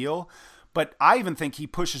and feel. But I even think he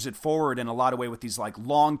pushes it forward in a lot of way with these like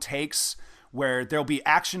long takes where there'll be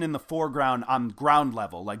action in the foreground on ground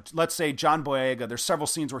level. Like, let's say John Boyega, there's several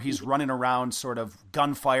scenes where he's running around, sort of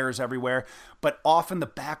gunfires everywhere. But off in the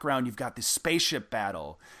background, you've got this spaceship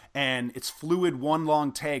battle. And it's fluid, one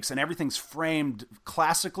long takes, and everything's framed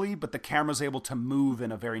classically, but the camera's able to move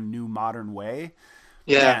in a very new, modern way.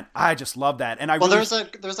 Yeah, man, I just love that. And there's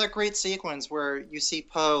that great sequence where you see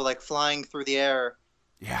Poe like flying through the air,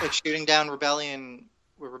 like shooting down rebellion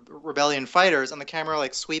fighters, and the camera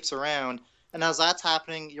like sweeps around. And as that's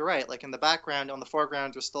happening, you're right. Like in the background, on the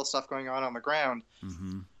foreground, there's still stuff going on the ground.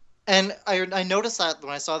 Mm-hmm. And I noticed that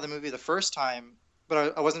when I saw the movie the first time,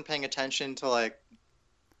 but I wasn't paying attention to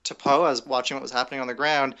Poe. I was watching what was happening on the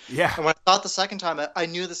ground. Yeah. And when I saw it the second time, I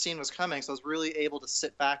knew the scene was coming, so I was really able to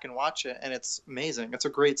sit back and watch it, and it's amazing. It's a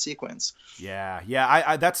great sequence. Yeah.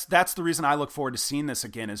 I that's the reason I look forward to seeing this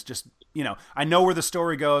again, is just, you know, I know where the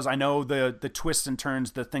story goes. I know the twists and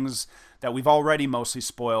turns, the things that we've already mostly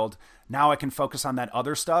spoiled. Now I can focus on that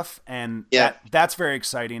other stuff, and that's very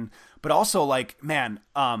exciting. But also, like, man,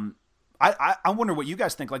 I wonder what you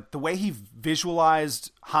guys think. Like, the way he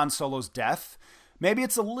visualized Han Solo's death, maybe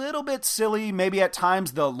it's a little bit silly. Maybe at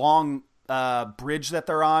times the long bridge that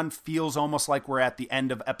they're on feels almost like we're at the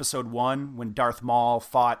end of Episode 1 when Darth Maul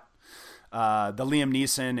fought the Liam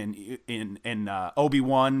Neeson and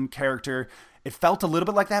Obi-Wan character. It felt a little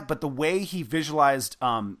bit like that, but the way he visualized,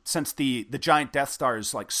 since the giant Death Star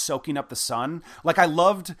is like soaking up the sun, like I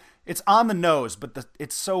loved, it's on the nose, but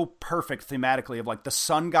it's so perfect thematically of like the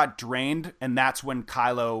sun got drained, and that's when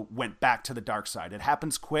Kylo went back to the dark side. It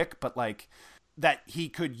happens quick, but like that he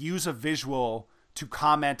could use a visual to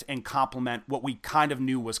comment and complement what we kind of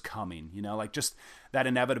knew was coming, you know, like just that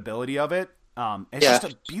inevitability of it. It's just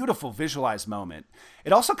a beautiful visualized moment.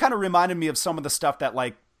 It also kind of reminded me of some of the stuff that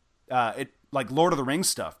like Lord of the Rings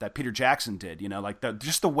stuff that Peter Jackson did, you know, like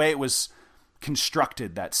just the way it was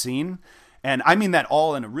constructed, that scene. And I mean that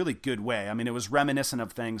all in a really good way. I mean, it was reminiscent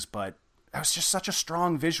of things, but it was just such a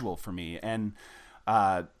strong visual for me. And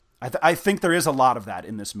I think there is a lot of that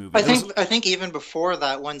in this movie. I think even before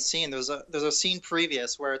that one scene, there's a scene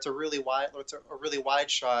previous where it's a really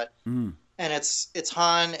wide shot, and it's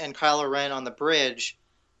Han and Kylo Ren on the bridge,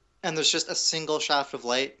 and there's just a single shaft of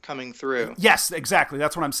light coming through. Yes, exactly.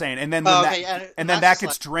 That's what I'm saying. And then that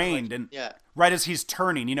gets drained, and right as he's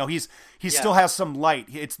turning, you know, he still has some light.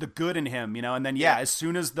 It's the good in him, you know. And then as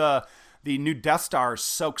soon as the new Death Star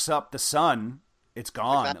soaks up the sun, it's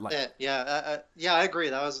gone. I agree.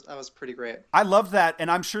 That was pretty great. I love that,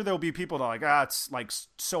 and I'm sure there'll be people that are like, it's like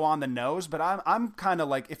so on the nose. But I'm kind of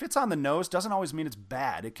like, if it's on the nose, doesn't always mean it's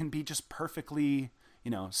bad. It can be just perfectly,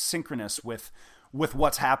 you know, synchronous with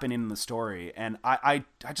what's happening in the story. And I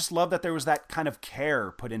just love that there was that kind of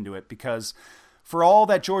care put into it, because for all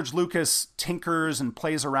that George Lucas tinkers and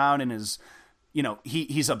plays around and is, you know,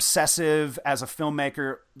 he's obsessive as a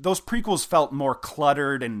filmmaker, those prequels felt more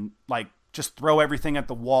cluttered and like just throw everything at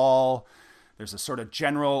the wall. There's a sort of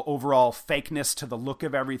general overall fakeness to the look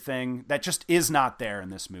of everything that just is not there in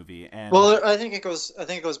this movie. And well, I think it goes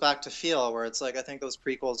back to feel, where it's like, I think those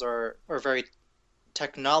prequels are very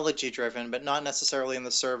technology driven, but not necessarily in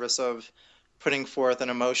the service of putting forth an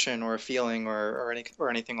emotion or a feeling or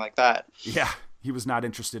anything like that. Yeah, he was not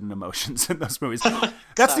interested in emotions in those movies.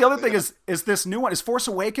 That's the other thing is this new one, is Force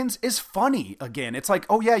Awakens, is funny again. It's like,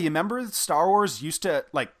 oh yeah, you remember Star Wars used to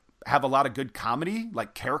like have a lot of good comedy,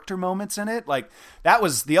 like character moments in it. Like that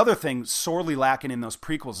was the other thing sorely lacking in those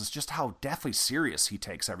prequels, is just how deathly serious he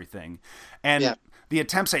takes everything. And the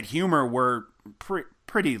attempts at humor were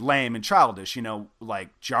pretty lame and childish, you know,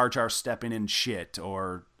 like Jar Jar stepping in shit,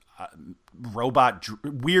 or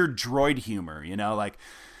weird droid humor, you know, like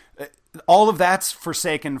all of that's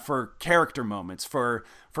forsaken for character moments, for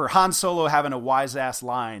Han Solo having a wise ass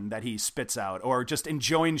line that he spits out, or just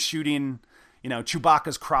enjoying shooting, you know,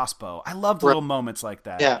 Chewbacca's crossbow. I loved little moments like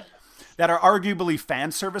that. Yeah. That are arguably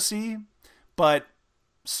fan servicey, but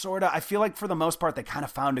sort of, I feel like for the most part they kind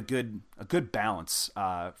of found a good balance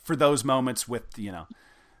for those moments with, you know,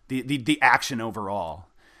 the action overall.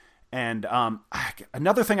 And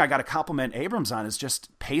another thing I got to compliment Abrams on is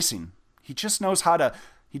just pacing. He just knows how to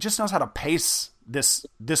pace this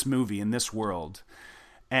movie in this world.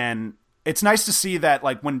 And it's nice to see that,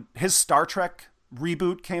 like, when his Star Trek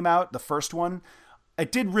reboot came out, the first one,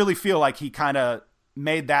 it did really feel like he kind of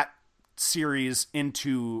made that series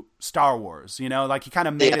into Star Wars, you know, like he kind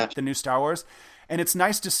of made it the new Star Wars. And it's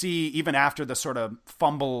nice to see, even after the sort of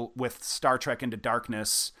fumble with Star Trek Into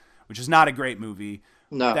Darkness, which is not a great movie,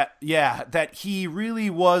 that he really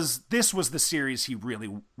was, this was the series he really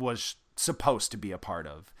was supposed to be a part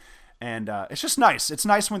of. And it's just nice. It's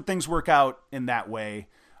nice when things work out in that way,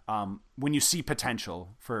 when you see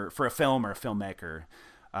potential for a film or a filmmaker.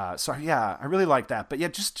 So yeah, I really like that. But yeah,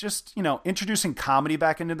 just you know, introducing comedy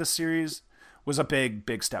back into the series was a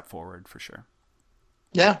big step forward for sure.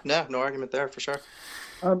 Yeah, no argument there for sure.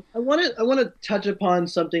 I want to touch upon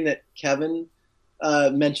something that Kevin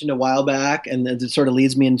mentioned a while back, and it sort of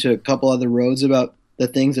leads me into a couple other roads about the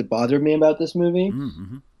things that bothered me about this movie.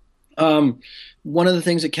 Mm-hmm. One of the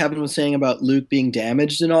things that Kevin was saying about Luke being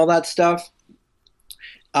damaged and all that stuff,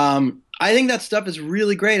 I think that stuff is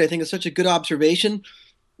really great. I think it's such a good observation.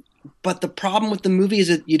 But the problem with the movie is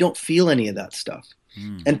that you don't feel any of that stuff.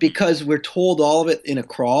 And because we're told all of it in a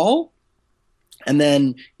crawl, and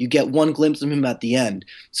then you get one glimpse of him at the end.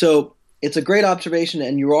 So it's a great observation,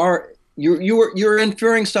 and you're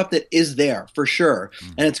inferring stuff that is there for sure.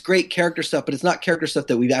 And it's great character stuff, but it's not character stuff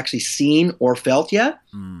that we've actually seen or felt yet.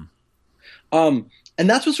 And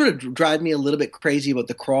that's what sort of drives me a little bit crazy about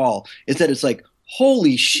the crawl, is that it's like,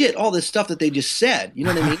 holy shit, all this stuff that they just said. You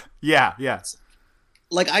know what I mean? Yeah.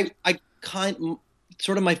 Like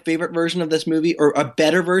sort of my favorite version of this movie, or a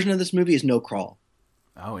better version of this movie, is no crawl.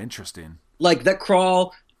 Oh, interesting. Like that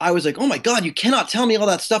crawl, I was like, oh my God, you cannot tell me all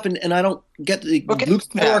that stuff, and I don't get the Luke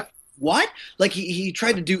Skywalker. What? Like he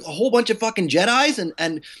tried to do a whole bunch of fucking Jedis,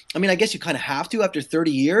 and I mean, I guess you kind of have to after 30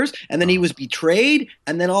 years, and then he was betrayed,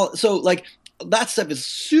 and then so like that stuff is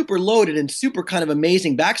super loaded and super kind of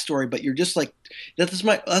amazing backstory, but you're just like, that's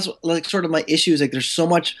like sort of my issue, is like there's so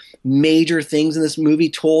much major things in this movie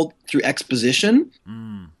told through exposition.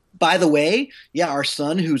 By the way, yeah, our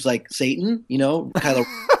son who's like Satan, you know, Kylo.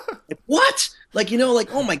 Like, what? Like, you know,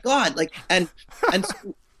 like, oh my God, like, and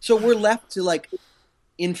so we're left to like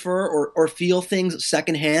infer or feel things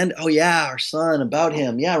secondhand. Oh yeah, our son, about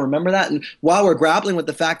him. Yeah, remember that? And while we're grappling with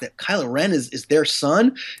the fact that Kylo Ren is their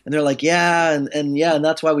son, and they're like, yeah, and yeah, and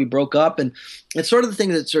that's why we broke up. And it's sort of the thing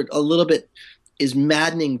that sort of a little bit is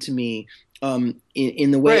maddening to me,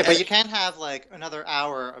 in the way. Right, but you can't have like another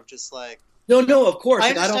hour of just like. No, of course. I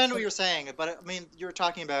understand what you're saying, but I mean, you're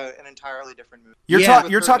talking about an entirely different movie.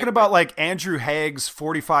 You're talking about like Andrew Haig's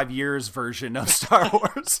 45 years version of Star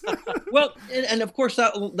Wars. Well, and of course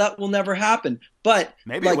that will never happen. But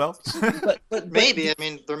maybe it will. but maybe. I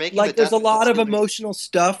mean, they're making like there's a lot of emotional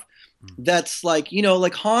stuff that's like, you know,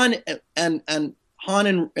 like Han and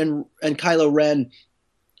Kylo Ren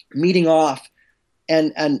meeting off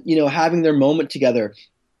and you know, having their moment together.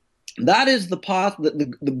 That is the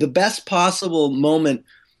best possible moment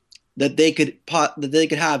that they could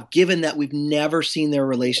have, given that we've never seen their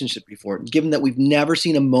relationship before, given that we've never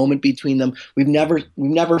seen a moment between them, we've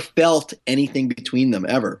never felt anything between them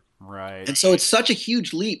ever. Right. And so it's such a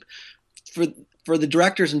huge leap for the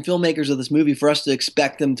directors and filmmakers of this movie for us to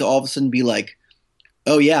expect them to all of a sudden be like,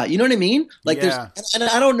 oh yeah, you know what I mean? Like there's, and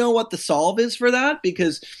I don't know what the solve is for that,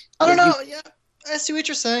 because I don't know. Yeah, I see what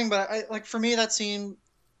you're saying, but for me that scene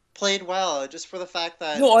played well, just for the fact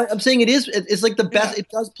that I'm saying it's like the best. It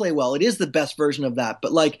does play well. It is the best version of that.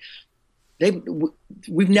 But like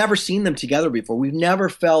we've never seen them together before. We've never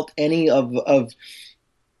felt any of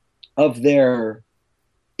their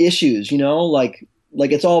issues. You know, like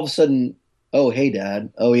it's all of a sudden, oh hey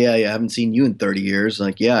dad, oh yeah, I haven't seen you in 30 years.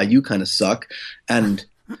 Like yeah, you kind of suck, and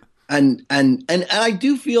I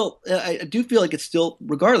do feel like it's still,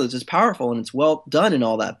 regardless, it's powerful and it's well done and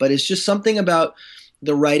all that. But it's just something about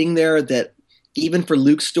the writing there that, even for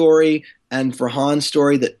Luke's story and for Han's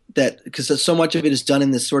story, that because so much of it is done in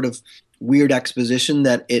this sort of weird exposition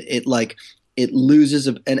that it loses.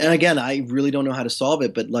 And again, I really don't know how to solve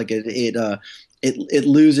it, but like it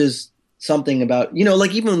loses something about, you know,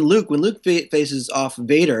 like even when Luke faces off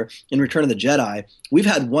Vader in Return of the Jedi, we've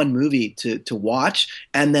had one movie to watch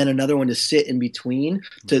and then another one to sit in between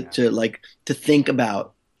to think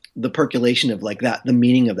about the percolation of like that, the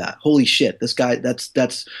meaning of that. Holy shit, this guy, that's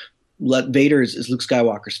Vader is Luke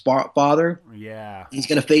Skywalker's father. Yeah, he's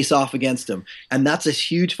gonna face off against him, and that's a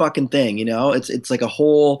huge fucking thing. You know, it's like a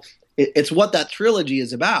whole. It's what that trilogy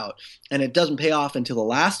is about, and it doesn't pay off until the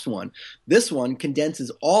last one. This one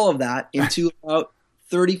condenses all of that into about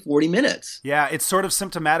 30-40 minutes. Yeah, it's sort of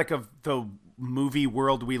symptomatic of the movie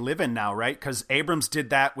world we live in now, right? Because Abrams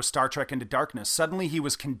did that with Star Trek Into Darkness. Suddenly he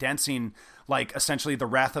was condensing like essentially the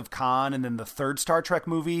Wrath of Khan and then the third Star Trek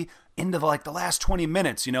movie into like the last 20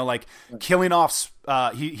 minutes, you know, like killing off,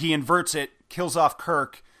 he inverts it, kills off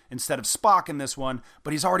Kirk instead of Spock in this one,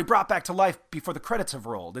 but he's already brought back to life before the credits have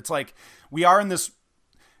rolled. It's like we are in this.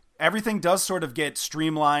 Everything does sort of get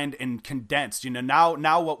streamlined and condensed.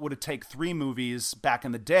 Now what would it take 3 movies back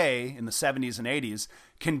in the day in the 70s and 80s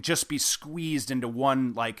can just be squeezed into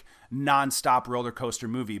one like nonstop roller coaster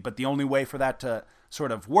movie. But the only way for that to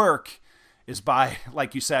sort of work is by,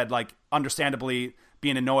 like you said, like understandably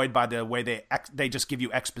being annoyed by the way they just give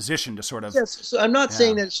you exposition to sort of. Yes, so I'm not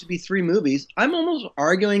saying that it should be 3 movies. I'm almost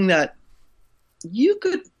arguing that you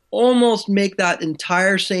could almost make that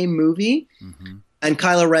entire same movie. Mm-hmm. And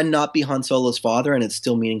Kylo Ren not be Han Solo's father, and it's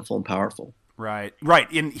still meaningful and powerful. Right.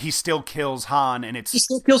 And he still kills Han, and he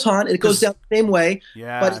still kills Han. It goes down the same way.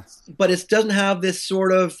 Yeah. But it doesn't have this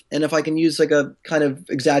sort of, and if I can use like a kind of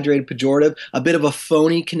exaggerated pejorative, a bit of a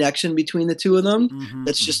phony connection between the two of them. Mm-hmm.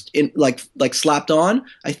 That's just like slapped on.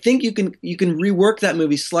 I think you can rework that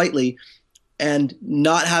movie slightly, and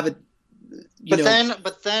not have it.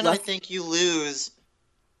 But then I think you lose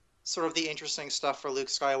sort of the interesting stuff for Luke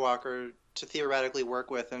Skywalker to theoretically work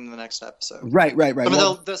with in the next episode. Right.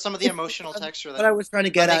 Some of the emotional texture that I was trying to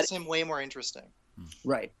get makes him way more interesting.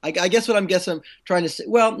 Right. I guess I'm trying to say,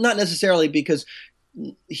 well, not necessarily, because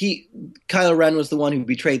Kylo Ren was the one who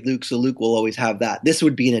betrayed Luke, so Luke will always have that. This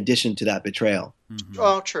would be in addition to that betrayal. Mm-hmm.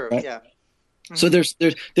 Oh, true. Right? Yeah. Mm-hmm. So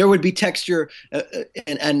there would be texture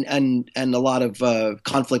and a lot of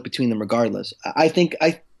conflict between them regardless. I think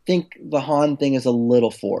the Han thing is a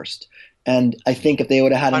little forced. And I think if they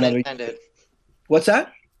would have had another. Intended. What's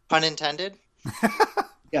that? Pun intended.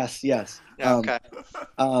 Yes. Yeah, okay.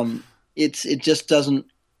 It just doesn't.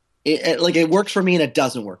 It works for me and it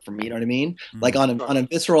doesn't work for me. You know what I mean? Mm-hmm. Like on a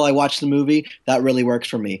visceral, I watch the movie, that really works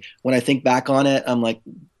for me. When I think back on it, I'm like,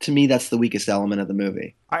 to me, that's the weakest element of the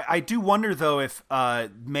movie. I do wonder though if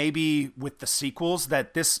maybe with the sequels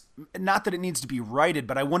that this, not that it needs to be righted,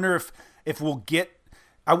 but I wonder if we'll get.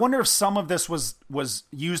 I wonder if some of this was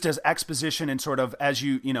used as exposition and sort of, as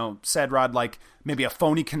you said, Rod, like maybe a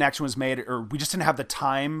phony connection was made, or we just didn't have the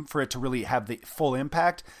time for it to really have the full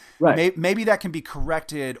impact. Right. Maybe that can be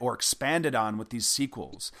corrected or expanded on with these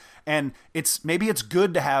sequels. And maybe it's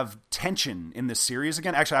good to have tension in this series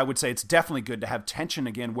again. Actually, I would say it's definitely good to have tension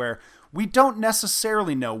again, where we don't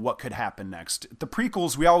necessarily know what could happen next. The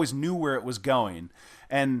prequels, we always knew where it was going.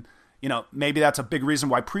 And, maybe that's a big reason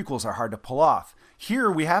why prequels are hard to pull off.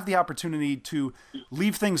 Here, we have the opportunity to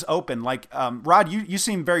leave things open. Like, Rod, you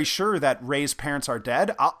seem very sure that Rey's parents are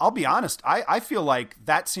dead. I'll be honest. I feel like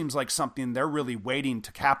that seems like something they're really waiting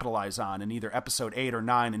to capitalize on in either episode 8 or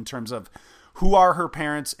 9 in terms of who are her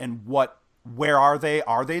parents and where are they?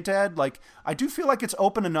 Are they dead? Like, I do feel like it's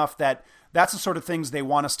open enough that that's the sort of things they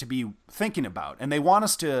want us to be thinking about. And they want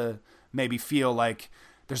us to maybe feel like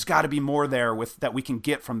there's got to be more there that we can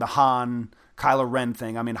get from the Han Kylo Ren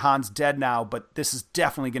thing. I mean, Han's dead now, but this is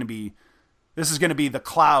definitely going to be the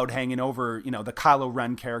cloud hanging over, the Kylo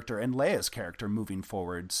Ren character and Leia's character moving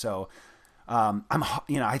forward. So,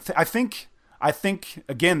 I think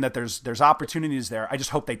again that there's opportunities there. I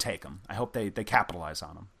just hope they take them. I hope they capitalize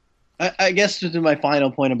on them. I guess to my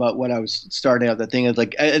final point about what I was starting out, the thing is,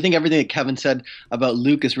 like, I think everything that Kevin said about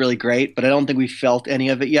Luke is really great, but I don't think we felt any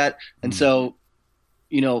of it yet. And so,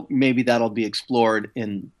 maybe that'll be explored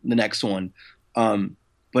in the next one.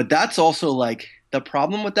 But that's also like, the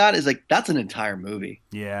problem with that is like, that's an entire movie.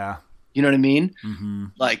 Yeah. You know what I mean? Mm-hmm.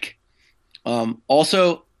 Like,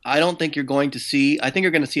 also, I don't think you're going to see, I think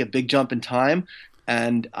you're going to see a big jump in time.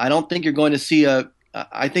 And I don't think you're going to see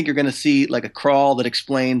I think you're going to see like a crawl that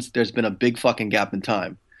explains there's been a big fucking gap in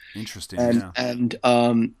time. Interesting.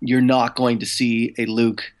 And you're not going to see a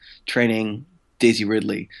Luke training Daisy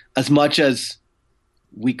Ridley as much as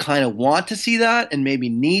we kind of want to see that and maybe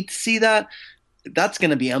need to see that. That's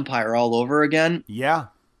going to be Empire all over again. Yeah.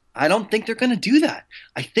 I don't think they're going to do that.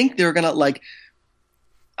 I think they're going to like,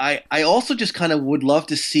 I also just kind of would love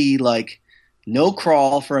to see like no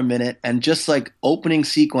crawl for a minute and just like opening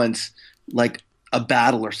sequence, like a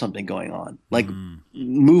battle or something going on, like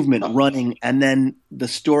movement, running, and then the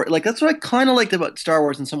story. Like, that's what I kind of liked about Star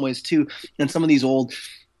Wars in some ways too. And some of these old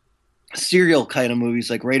serial kind of movies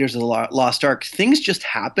like Raiders of the Lost Ark, things just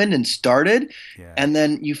happened and started, and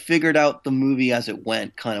then you figured out the movie as it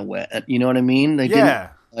went, kind of wet. You know what I mean? They didn't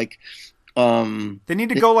like. They need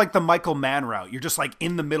to go like the Michael Mann route. You're just like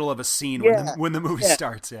in the middle of a scene when the movie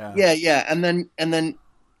starts. Yeah, and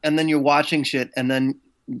then you're watching shit, and then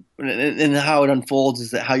and how it unfolds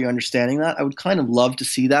is that how you're understanding that. I would kind of love to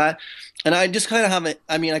see that, and I just kind of haven't.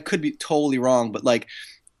 I mean, I could be totally wrong, but like,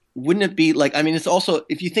 wouldn't it be like? I mean, it's also,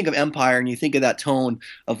 if you think of Empire and you think of that tone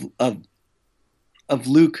of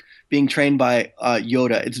Luke being trained by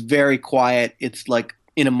Yoda, it's very quiet. It's like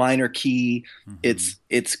in a minor key.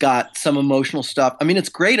 It's got some emotional stuff. I mean, it's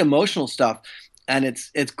great emotional stuff, and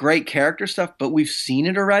it's great character stuff, but we've seen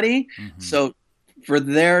it already. So for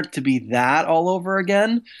there to be that all over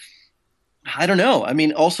again, I don't know. I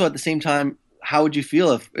mean, also at the same time, how would you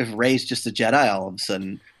feel if Rey's just a Jedi all of a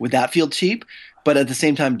sudden? Would that feel cheap? But at the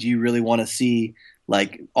same time, do you really want to see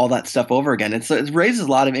like all that stuff over again? It raises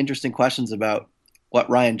a lot of interesting questions about what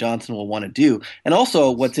Rian Johnson will want to do. And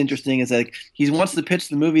also what's interesting is like he wants to pitch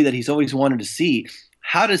the movie that he's always wanted to see.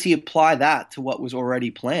 How does he apply that to what was already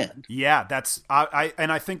planned? Yeah, that's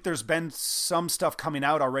I think there's been some stuff coming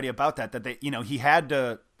out already about that they, you know, he had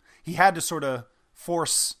to sort of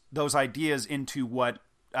force those ideas into what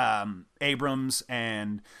Abrams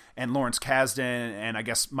and Lawrence Kasdan and I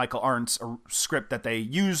guess Michael Arndt's script that they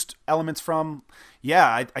used elements from.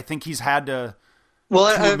 Yeah, I think he's had to. Well,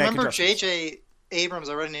 I remember J.J. Abrams.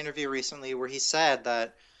 I read an interview recently where he said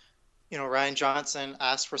that, you know, Rian Johnson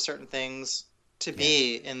asked for certain things to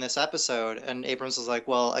be in this episode, and Abrams was like,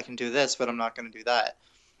 "Well, I can do this, but I'm not going to do that."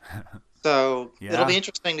 So it'll be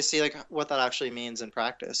interesting to see like what that actually means in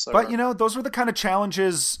practice. But you know, those were the kind of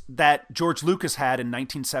challenges that George Lucas had in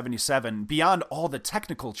 1977, beyond all the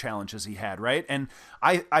technical challenges he had, right? And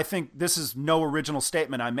I think this is no original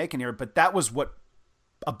statement I'm making here, but that was what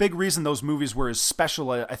a big reason those movies were as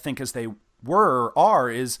special, I think, as they are,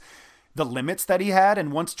 is the limits that he had.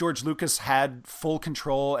 And once George Lucas had full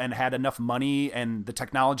control and had enough money and the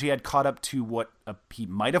technology had caught up to what he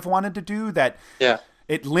might have wanted to do, that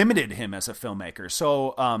it limited him as a filmmaker.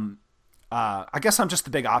 So I guess I'm just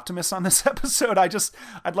the big optimist on this episode.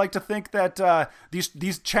 I'd like to think that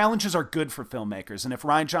these challenges are good for filmmakers. And if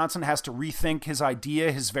Rian Johnson has to rethink his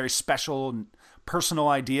idea, his very special and personal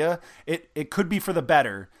idea, it could be for the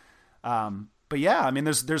better. But yeah, I mean,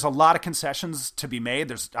 there's a lot of concessions to be made.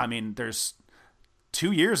 There's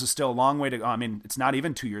 2 years is still a long way to go. I mean, it's not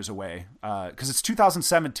even 2 years away because it's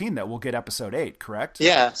 2017 that we'll get episode 8, correct?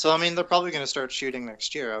 Yeah. So, I mean, they're probably going to start shooting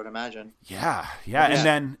next year, I would imagine. Yeah.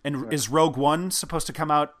 Is Rogue One supposed to come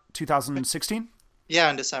out 2016? Yeah,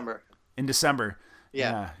 in December.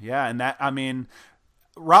 Yeah. And that, I mean,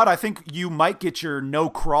 Rod, I think you might get your no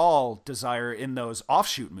crawl desire in those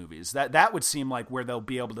offshoot movies. That would seem like where they'll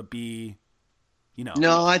be able to be, you know.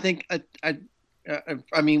 No, I think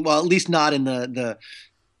I mean, well, at least not in the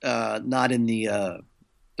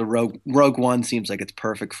Rogue One seems like it's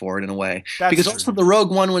perfect for it in a way. Because also the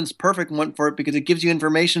Rogue one's perfect one for it because it gives you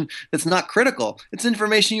information that's not critical. It's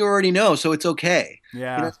information you already know, so it's okay. Yeah,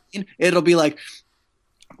 you know what I mean? It'll be like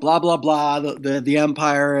blah blah blah. The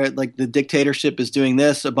Empire, like the dictatorship, is doing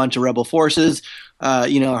this. A bunch of rebel forces,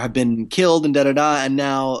 have been killed and and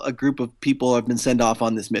now a group of people have been sent off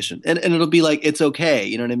on this mission, and it'll be like it's okay.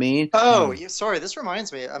 You know what I mean? Oh, sorry. This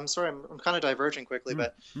reminds me. I'm sorry. I'm kind of diverging quickly,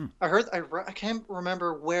 but I can't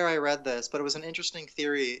remember where I read this, but it was an interesting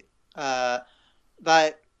theory that.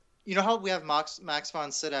 You know how we have Max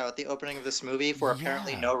von Sydow at the opening of this movie for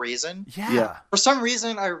apparently no reason? Yeah. For some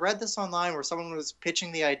reason, I read this online where someone was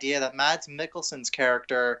pitching the idea that Mads Mikkelsen's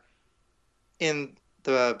character in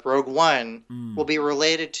the Rogue One will be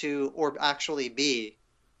related to, or actually be,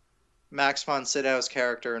 Max von Sydow's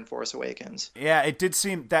character in Force Awakens. Yeah, it did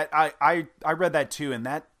seem that I read that too, and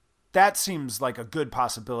that seems like a good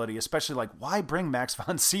possibility, especially like why bring Max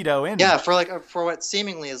von Sydow in? Yeah, for what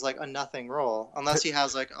seemingly is like a nothing role, unless he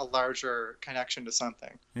has like a larger connection to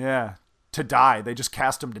something. Yeah, to die. They just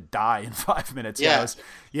cast him to die in 5 minutes.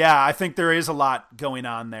 Yeah, I think there is a lot going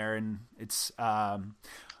on there, and it's.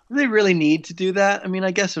 Do they really need to do that? I mean,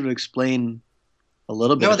 I guess it would explain a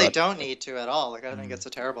little bit. No, they don't need to at all. Like I think it's a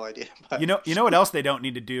terrible idea. But... You know what else they don't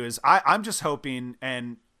need to do is I'm just hoping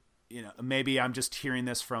and. You know, maybe I'm just hearing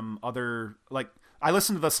this from other, like, I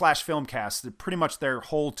listened to the Slash Filmcast, pretty much their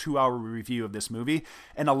whole 2-hour review of this movie,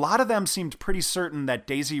 and a lot of them seemed pretty certain that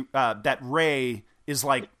that Rey is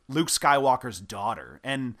like Luke Skywalker's daughter,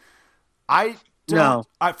 and I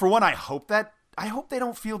for one, I hope they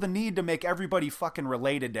don't feel the need to make everybody fucking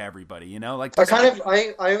related to everybody, you know, like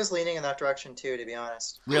I was leaning in that direction too, to be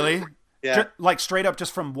honest. Really? Yeah. Like straight up,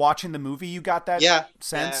 just from watching the movie, you got that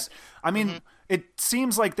sense. Yeah. I mean. It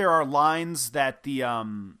seems like there are lines that the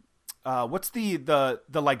what's the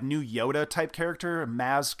like new Yoda type character,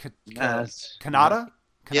 Maz Kanata?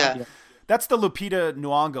 Yeah. That's the Lupita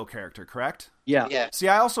Nyong'o character, correct? Yeah. See,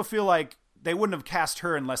 I also feel like they wouldn't have cast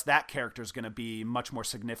her unless that character is going to be much more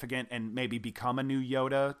significant and maybe become a new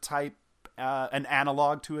Yoda type, an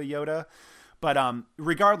analog to a Yoda. But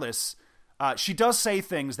regardless, she does say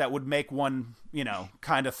things that would make one,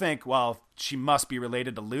 kind of think, well, she must be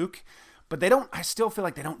related to Luke. But I still feel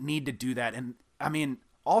like they don't need to do that. And I mean,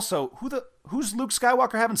 also, who's Luke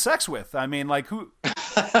Skywalker having sex with? I mean, like who?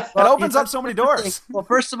 It Well, opens up so many doors. well,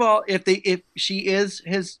 first of all, if she is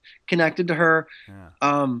his connected to her,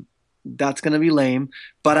 Yeah, that's going to be lame.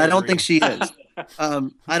 But I I don't think agree. she is.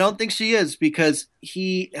 I don't think she is because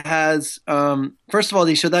he has. First of all,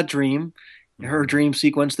 they show that dream, her Mhm. dream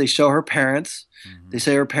sequence. They show her parents. They Mhm.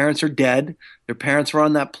 say her parents are dead. Their parents were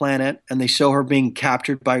on that planet, and they show her being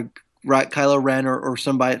captured by Kylo Ren or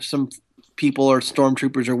some people or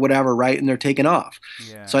stormtroopers or whatever, right? And they're taken off.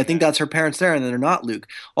 Yeah. So I think that's her parents there, and they're not Luke.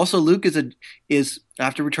 Also, Luke is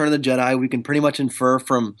after Return of the Jedi. We can pretty much infer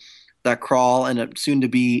from that crawl and soon to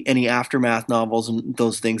be any aftermath novels and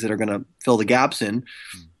those things that are going to fill the gaps in.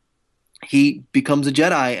 Mm. He becomes a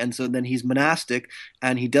Jedi, and so then he's monastic,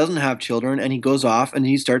 and he doesn't have children, and he goes off and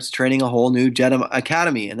he starts training a whole new Jedi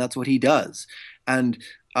academy, and that's what he does. And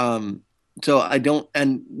um, so I don't,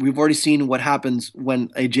 and we've already seen what happens when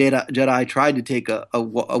a Jedi tried to take a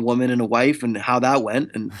woman and a wife, and how that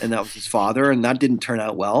went, and that was his father, and that didn't turn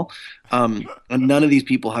out well. And none of these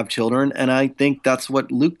people have children, and I think that's what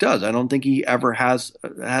Luke does. I don't think he ever has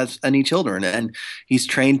any children, and he's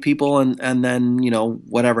trained people, and then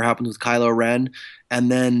whatever happens with Kylo Ren, and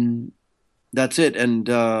then that's it. And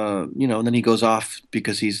then he goes off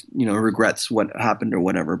because he's regrets what happened or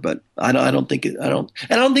whatever. But I don't think I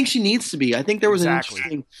don't think she needs to be. I think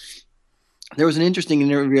Exactly. There was an interesting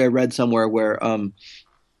interview I read somewhere where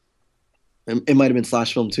it might have been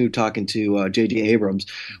Slash Film 2 talking to J.J. Abrams,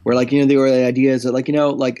 where there were the ideas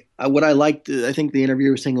that what I liked. I think the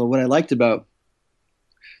interviewer was saying, well, what I liked about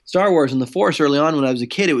Star Wars and the Force early on when I was a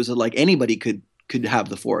kid, it was like anybody could have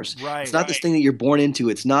the Force. Right. It's not this thing that you're born into.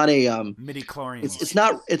 It's not a midi-chlorians.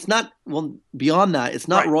 it's not well beyond that. It's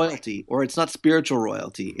not royalty, or it's not spiritual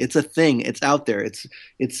royalty. It's a thing. It's out there.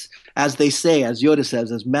 It's as they say, as Yoda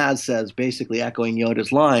says, as Maz says, basically echoing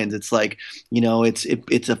Yoda's lines. It's like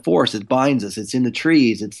it's a force. It binds us. It's in the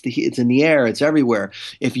trees. It's in the air. It's everywhere.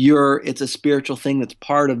 It's a spiritual thing that's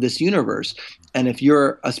part of this universe. And if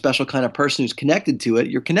you're a special kind of person who's connected to it,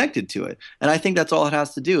 you're connected to it. And I think that's all it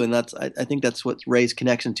has to do. And I think that's what Rey's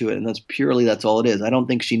connection to it. And that's all it is. I don't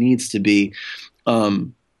think she needs to be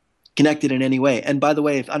connected in any way. And by the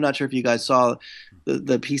way, I'm not sure if you guys saw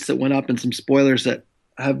the piece that went up and some spoilers that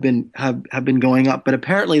have been going up, but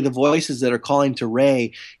apparently the voices that are calling to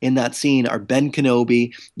Rey in that scene are Ben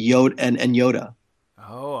Kenobi, Yoda, and Yoda.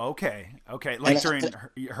 Oh, okay. Like during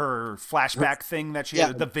her flashback thing that she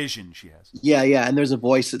had, the vision she has. Yeah. And there's a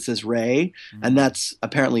voice that says Rey, and that's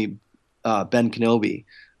apparently Ben Kenobi.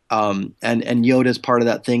 And Yoda's part of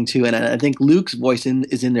that thing too. And I think Luke's voice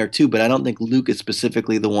is in there too, but I don't think Luke is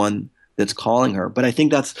specifically the one that's calling her. But I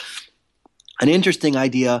think that's an interesting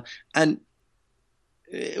idea. And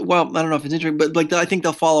well, I don't know if it's interesting, but I think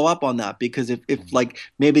they'll follow up on that, because if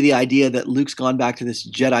maybe the idea that Luke's gone back to this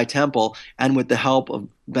Jedi temple, and with the help of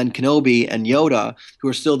Ben Kenobi and Yoda, who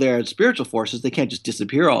are still there as spiritual forces, they can't just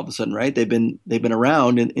disappear all of a sudden, right? They've been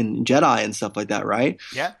around in Jedi and stuff like that, right?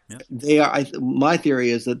 Yeah. They are. My theory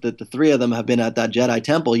is that the three of them have been at that Jedi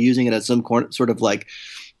temple, using it as some sort of like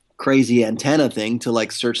crazy antenna thing to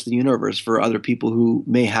search the universe for other people who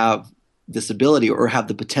may have this ability or have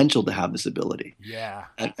the potential to have this ability. Yeah.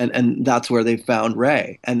 And that's where they found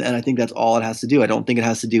Rey. And I think that's all it has to do. I don't think it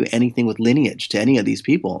has to do anything with lineage to any of these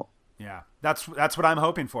people. Yeah. That's what I'm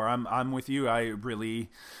hoping for. I'm with you.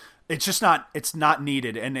 It's not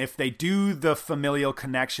needed. And if they do the familial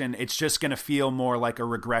connection, it's just going to feel more like a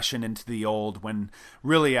regression into the old, when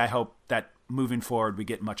really I hope that moving forward we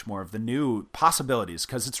get much more of the new possibilities,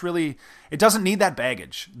 because it doesn't need that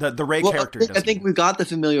baggage. The Rey character doesn't. I think we've got the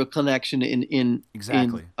familial connection in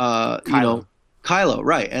exactly Kylo.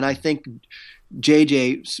 Right. And I think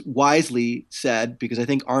JJ wisely said, because I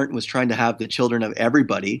think Arndt was trying to have the children of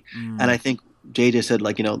everybody, and I think JJ said,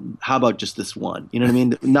 how about just this one? You know what I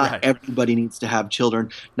mean? Not right. Everybody needs to have children.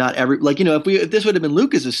 Not every if this would have been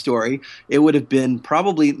Lucas's story, it would have been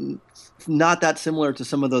probably not that similar to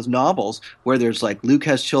some of those novels where there's Luke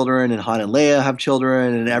has children and Han and Leia have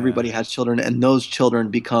children and everybody has children, and those children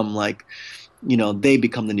become they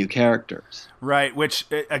become the new characters. Right, which,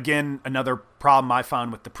 again, another problem I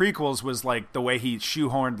found with the prequels was the way he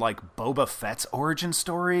shoehorned Boba Fett's origin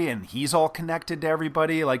story, and he's all connected to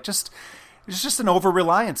everybody. It's just an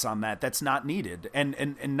over-reliance on that that's not needed,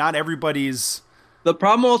 and not everybody's. The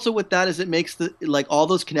problem also with that is it makes all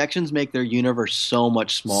those connections make their universe so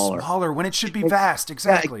much smaller. Smaller when it should be vast.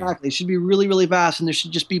 Exactly. Yeah, exactly. It should be really, really vast, and there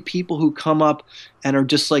should just be people who come up and are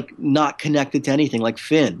just not connected to anything, like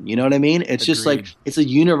Finn. You know what I mean? It's Agreed. Just it's a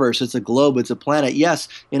universe, it's a globe, it's a planet. Yes,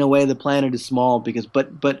 in a way, the planet is small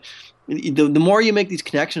but the more you make these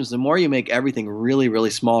connections, the more you make everything really,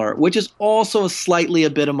 really smaller. Which is also slightly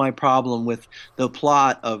a bit of my problem with the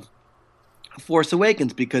plot of Force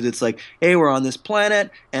Awakens, because it's like, hey, we're on this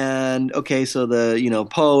planet, and okay, so the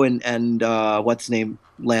Poe and what's his name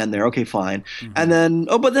land there. Okay, fine. And then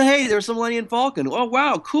but then hey, there's some Millennium Falcon. Oh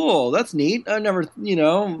wow, cool, that's neat. I never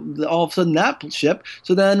all of a sudden that ship.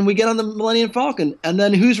 So then we get on the Millennium Falcon, and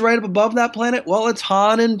then who's right up above that planet? Well, it's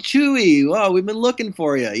Han and Chewie. Wow, we've been looking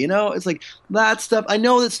for you. It's like that stuff. I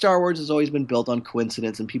know that Star Wars has always been built on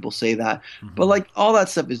coincidence, and people say that, but like all that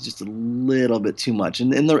stuff is just a little bit too much.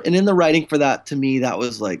 And in the writing for that, to me, that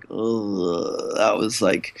was like, ugh, that was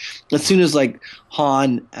like, as soon as like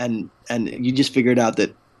Han and you just figured out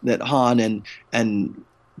that Han and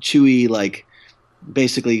Chewie like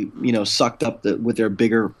basically sucked up with their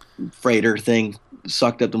bigger freighter thing,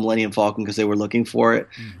 sucked up the Millennium Falcon because they were looking for it.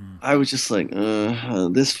 I was just like,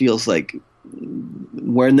 this feels like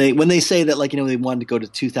when they say that, like, they wanted to go to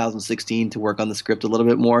 2016 to work on the script a little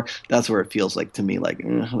bit more. That's where it feels like to me like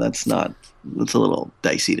that's a little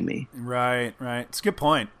dicey to me. Right. It's a good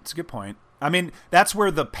point. I mean, that's where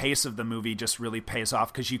the pace of the movie just really pays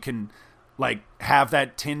off, because you can like have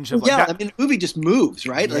that tinge of I mean, the movie just moves,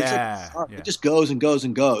 right? It just goes and goes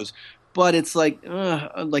and goes. But it's like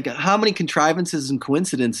how many contrivances and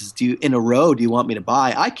coincidences in a row do you want me to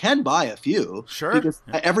buy? I can buy a few, sure, because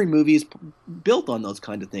every movie is built on those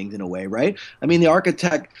kind of things in a way, right? I mean, the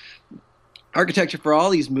architecture for all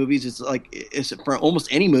these movies is for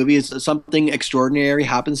almost any movie is something extraordinary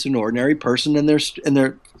happens to an ordinary person, and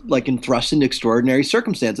they're like thrust into extraordinary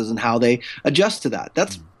circumstances, and how they adjust to that.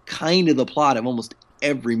 That's kind of the plot of almost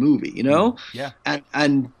every movie, Yeah.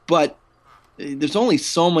 But there's only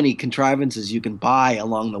so many contrivances you can buy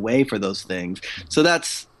along the way for those things. So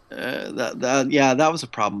that's that was a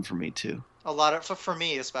problem for me too. A lot of, for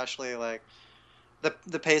me especially, like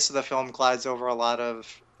the pace of the film glides over a lot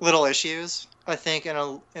of little issues. I think in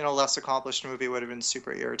a less accomplished movie would have been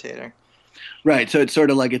super irritating. Right. So it's sort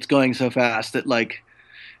of like it's going so fast that like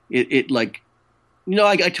it like,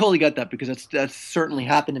 I totally get that, because that's certainly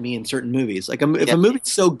happened to me in certain movies. Like if a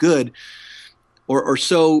movie's so good or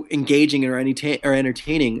so engaging or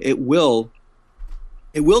entertaining, it will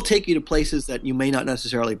take you to places that you may not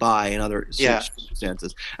necessarily buy in other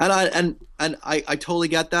circumstances. And I totally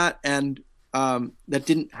get that, and that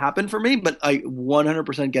didn't happen for me, but I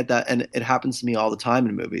 100% get that, and it happens to me all the time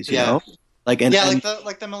in movies. You know, like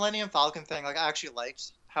the Millennium Falcon thing. Like I actually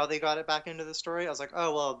liked how they got it back into the story. I was like,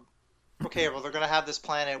 oh well, okay, well they're gonna have this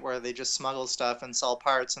planet where they just smuggle stuff and sell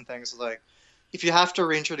parts and things. Like, if you have to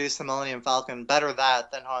reintroduce the Millennium Falcon, better that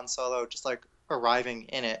than Han Solo just like arriving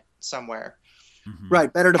in it somewhere.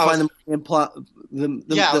 Right, better to find I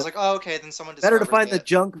was like, oh, okay, then someone better to find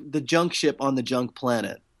the junk ship on the junk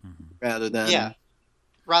planet rather than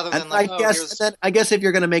I guess if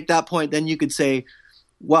you're going to make that point, then you could say,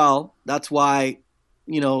 well, that's why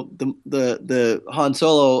the Han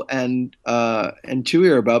Solo and Chewie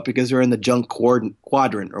are about, because they're in the junk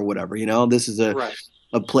quadrant or whatever. This is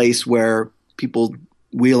a place where people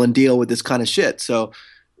wheel and deal with this kind of shit. So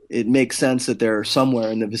it makes sense that they're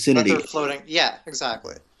somewhere in the vicinity. That they're floating. Yeah,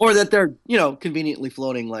 exactly. Or that they're, conveniently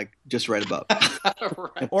floating like just right above.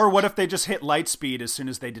 Right. Or what if they just hit light speed as soon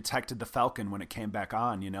as they detected the Falcon when it came back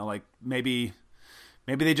on, like maybe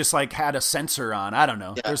they just like had a sensor on. I don't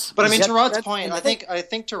know. Yeah. But I mean, to Rod's point, I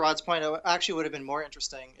think to Rod's point, it actually would have been more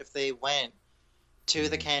interesting if they went to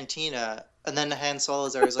the cantina and then Han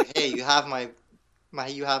Solo's there is like, hey, you have my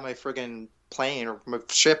friggin' plane or my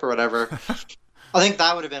ship or whatever. I think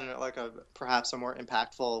that would have been like perhaps a more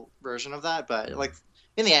impactful version of that, but like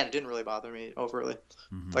in the end, it didn't really bother me overly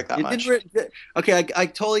like that much. Okay, I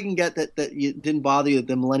totally can get that it didn't bother you that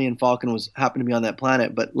the Millennium Falcon happened to be on that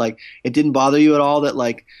planet, but like it didn't bother you at all that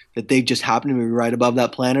they just happened to be right above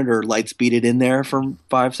that planet, or light speeded in there from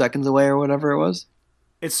 5 seconds away or whatever it was.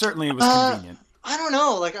 It certainly was convenient. I don't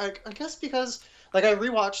know, like I guess because. Like, I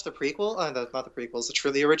rewatched the prequel, not the prequels,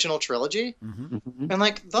 the original trilogy, and,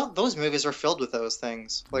 like, those movies are filled with those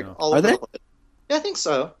things. Like, all of them. Yeah, I think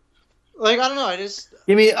so. Like, I don't know,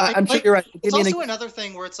 I'm sure you're right. It's also another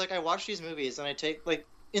thing where it's like, I watch these movies, and I take, like,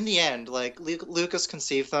 in the end, like, Lucas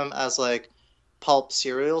conceived them as, like, pulp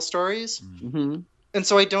serial stories. And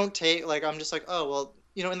so I don't take, like, I'm just like, oh, well,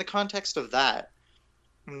 in the context of that,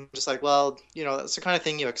 I'm just like, well, that's the kind of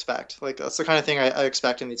thing you expect. Like, that's the kind of thing I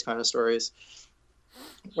expect in these kind of stories.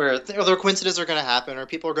 Where other coincidences are going to happen, or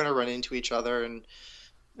people are going to run into each other, and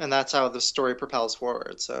that's how the story propels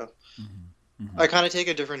forward. So I kind of take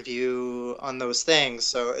a different view on those things.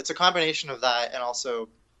 So it's a combination of that, and also,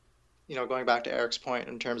 going back to Eric's point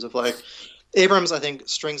in terms of like Abrams, I think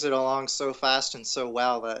strings it along so fast and so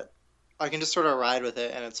well that I can just sort of ride with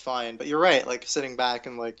it and it's fine. But you're right, like sitting back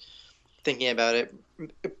and like thinking about it,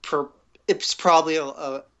 it's probably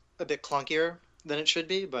a a bit clunkier than it should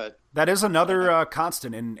be, but that is another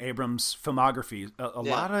constant in Abrams' filmography. A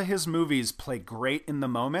yeah. lot of his movies play great in the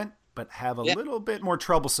moment, but have a little bit more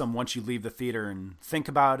troublesome once you leave the theater and think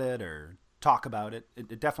about it or talk about it.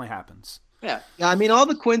 It definitely happens. Yeah. Yeah, I mean, all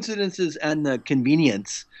the coincidences and the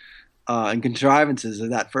convenience and contrivances of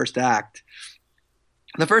that first act.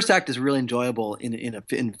 The first act is really enjoyable in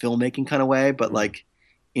filmmaking kind of way, but like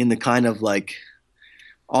in the kind of like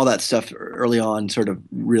all that stuff early on sort of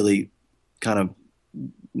really kind of,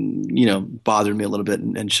 bothered me a little bit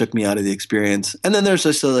and shook me out of the experience. And then there's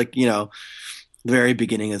just like, the very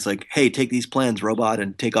beginning is like, hey, take these plans, robot,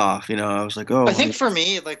 and take off. I was like, oh. I think for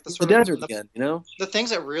me, like the desert again, the things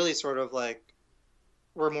that really sort of like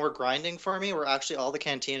were more grinding for me were actually all the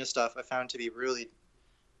Cantina stuff I found to be really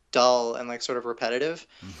dull and like sort of repetitive.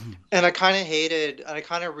 Mm-hmm. And I kind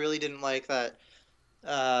of really didn't like that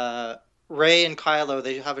Rey and Kylo,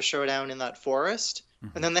 they have a showdown in that forest,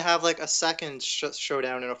 mm-hmm. and then they have like a second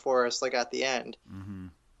showdown in a forest like at the end. Mm-hmm.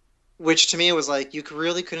 Which to me was like, you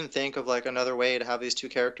really couldn't think of like another way to have these two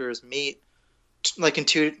characters meet, like in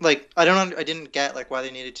two, like I didn't get like why they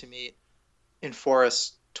needed to meet in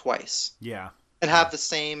forest twice. Yeah. And have the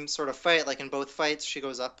same sort of fight. Like in both fights, she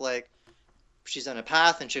goes up like she's on a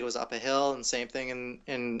path and she goes up a hill, and same thing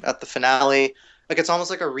in at the finale. Like it's almost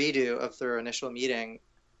like a redo of their initial meeting,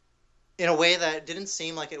 in a way that didn't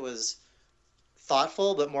seem like it was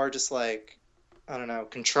thoughtful, but more just like, I don't know,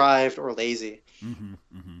 contrived or lazy. Mm-hmm,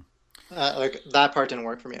 mm-hmm. Like that part didn't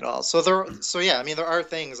work for me at all. So yeah, I mean, there are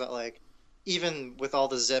things that like, even with all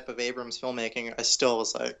the zip of Abrams filmmaking, I still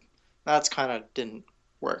was like, that's kind of didn't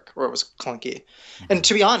work, or it was clunky. Mm-hmm. And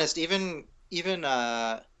to be honest, even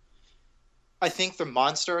I think the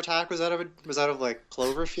monster attack was out of like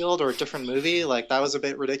Cloverfield or a different movie. Like that was a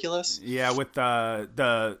bit ridiculous. Yeah, with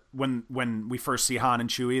the when we first see Han and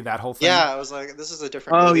Chewie, that whole thing. Yeah, I was like, this is a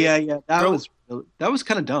different movie. Yeah. That was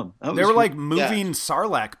kind of dumb. They were like moving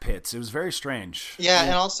Sarlacc pits. It was very strange. Yeah,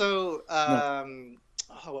 and also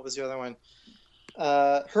what was the other one?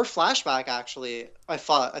 Her flashback actually, I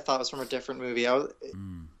thought was from a different movie.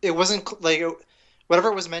 It wasn't like whatever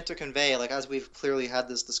it was meant to convey, like as we've clearly had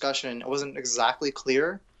this discussion, it wasn't exactly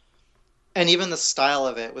clear, and even the style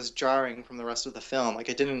of it was jarring from the rest of the film. Like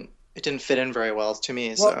it didn't fit in very well to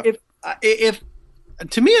me. Well, so if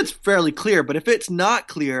to me it's fairly clear, but if it's not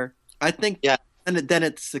clear, I think then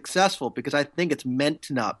it's successful, because I think it's meant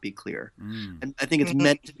to not be clear, and I think it's mm-hmm.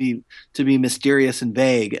 meant to be mysterious and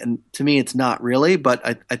vague, and to me it's not really.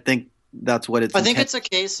 But I think that's what it's. I think it's a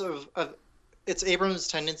case of it's Abrams'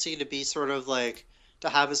 tendency to be sort of like, to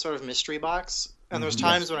have a sort of mystery box, and there's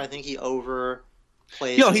times when I think he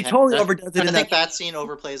overplays. He totally overdoes it. And I think that scene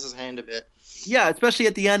overplays his hand a bit. Yeah, especially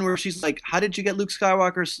at the end where she's like, "How did you get Luke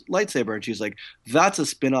Skywalker's lightsaber?" And she's like, "That's a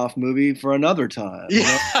spin-off movie for another time."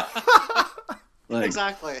 Yeah, like,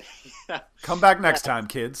 exactly. Yeah. Come back next time,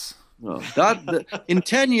 kids. Well, in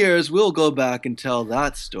 10 years we'll go back and tell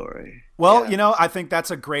that story. Well, I think that's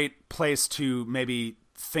a great place to maybe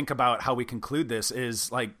think about how we conclude this.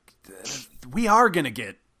 Is like, we are going to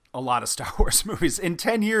get a lot of Star Wars movies. In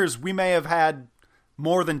 10 years, we may have had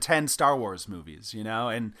more than 10 Star Wars movies,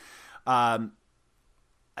 and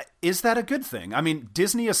is that a good thing? I mean,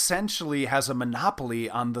 Disney essentially has a monopoly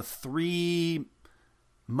on the three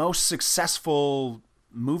most successful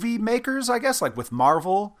movie makers, I guess, like with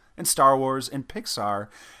Marvel and Star Wars and Pixar.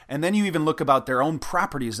 And then you even look about their own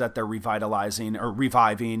properties that they're revitalizing or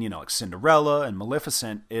reviving, like Cinderella and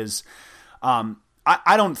Maleficent is...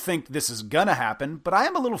 I don't think this is gonna happen, but I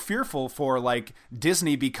am a little fearful for like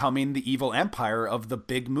Disney becoming the evil empire of the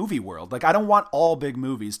big movie world. Like I don't want all big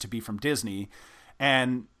movies to be from Disney,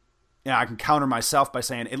 and I can counter myself by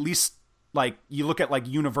saying at least like you look at like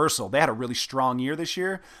Universal, they had a really strong year this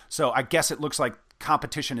year, so I guess it looks like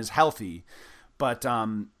competition is healthy, but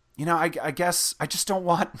I guess I just don't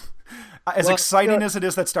want, as exciting as it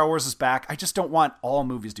is that Star Wars is back, I just don't want all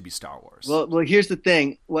movies to be Star Wars. Well, here's the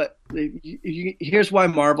thing. Here's why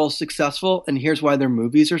Marvel's successful, and here's why their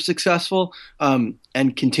movies are successful,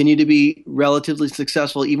 and continue to be relatively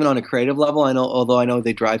successful even on a creative level. Although I know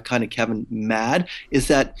they drive kind of Kevin mad, is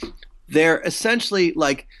that they're essentially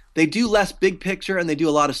like, they do less big picture and they do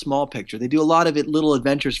a lot of small picture. They do a lot of little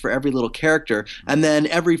adventures for every little character. And then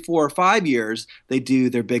every 4 or 5 years, they do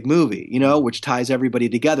their big movie, which ties everybody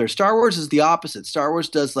together. Star Wars is the opposite. Star Wars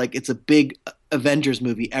does like, it's a big Avengers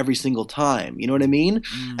movie every single time. You know what I mean?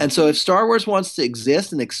 Mm. And so if Star Wars wants to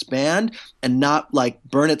exist and expand and not like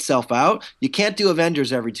burn itself out, you can't do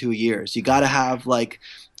Avengers every 2 years. You got to have like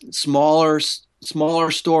smaller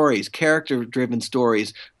smaller stories, character driven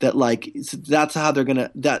stories that like that's how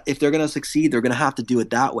that if they're gonna succeed, they're gonna have to do it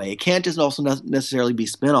that way. It can't just also necessarily be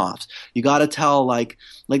spin-offs. You got to tell like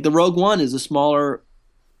the Rogue One is a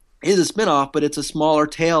spin-off, but it's a smaller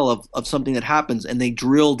tale of something that happens, and they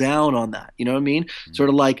drill down on that. You know what I mean? Mm-hmm. Sort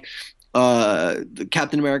of like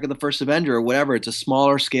Captain America: The First Avenger or whatever. It's a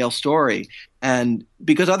smaller scale story, and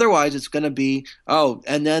because otherwise it's going to be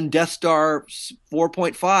and then Death Star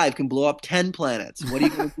 4.5 can blow up 10 planets. What are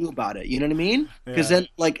you going to do about it? You know what I mean? Because then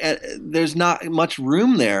like there's not much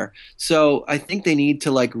room there. So I think they need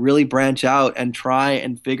to like really branch out and try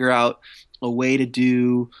and figure out a way to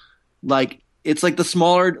do like. It's like the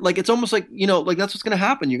smaller, like it's almost like, like that's what's going to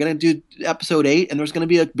happen. You're going to do episode 8 and there's going to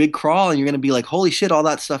be a big crawl and you're going to be like, holy shit, all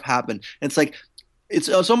that stuff happened. And it's like, it's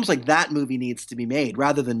almost like that movie needs to be made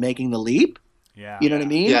rather than making the leap. Yeah. You know what I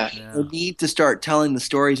mean? Yeah. They need to start telling the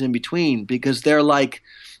stories in between because they're like,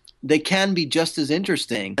 they can be just as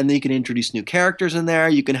interesting. And then you can introduce new characters in there.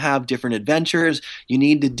 You can have different adventures. You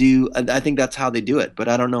need to do, I think that's how they do it, but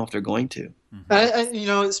I don't know if they're going to.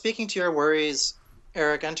 Mm-hmm. Speaking to your worries,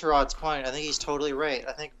 Eric, and to Rod's point, I think he's totally right.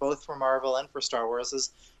 I think both for Marvel and for Star Wars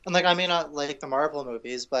and like I may not like the Marvel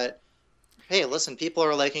movies, but hey, listen, people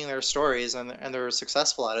are liking their stories and they're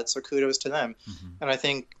successful at it, so kudos to them. Mm-hmm. And I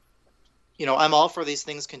think, I'm all for these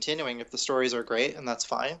things continuing if the stories are great, and that's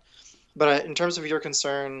fine. But in terms of your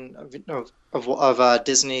concern of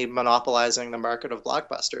Disney monopolizing the market of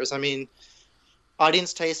blockbusters, I mean,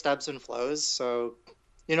 audience taste ebbs and flows, so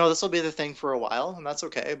this will be the thing for a while, and that's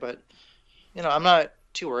okay. But I'm not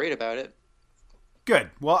too worried about it. Good.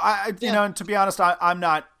 Well, and to be honest, I'm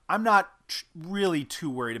not really too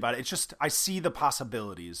worried about it. It's just I see the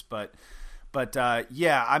possibilities, but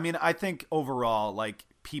yeah, I mean, I think overall, like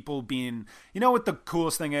people being, what the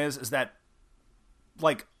coolest thing is that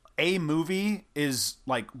like a movie is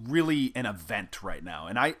like really an event right now,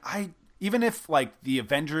 and I even if like the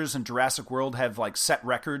Avengers and Jurassic World have like set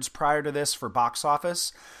records prior to this for box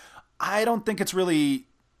office, I don't think it's really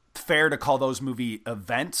fair to call those movie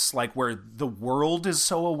events, like where the world is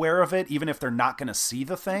so aware of it, even if they're not going to see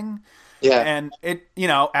the thing. Yeah. And it,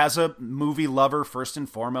 as a movie lover, first and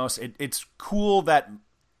foremost, it's cool that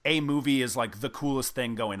a movie is like the coolest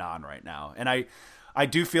thing going on right now. And I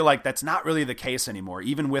do feel like that's not really the case anymore.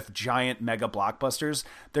 Even with giant mega blockbusters,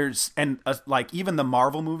 like even the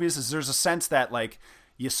Marvel movies, there's a sense that like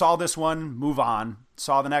you saw this one, move on,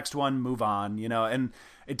 saw the next one, move on, and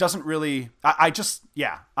it doesn't really.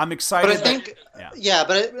 I'm excited. But I think,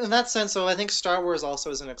 but in that sense, so I think Star Wars also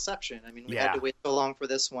is an exception. I mean, we had to wait so long for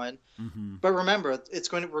this one, but remember,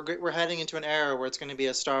 we're heading into an era where it's going to be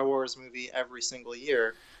a Star Wars movie every single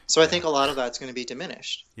year. So I think a lot of that's going to be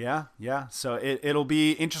diminished. Yeah. So it'll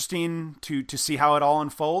be interesting to see how it all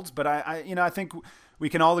unfolds. But I think we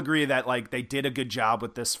can all agree that like they did a good job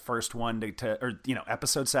with this first one to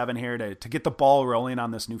episode 7 here to get the ball rolling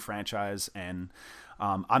on this new franchise. And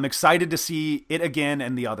I'm excited to see it again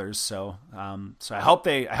and the others. So I hope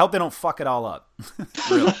they don't fuck it all up.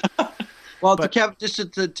 Really. Well,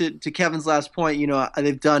 to Kevin's last point,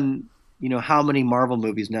 they've done how many Marvel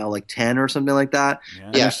movies now, like 10 or something like that. Yeah.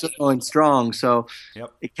 And they're still going strong. So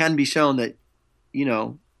It can be shown that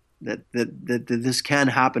that this can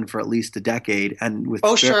happen for at least a decade. And with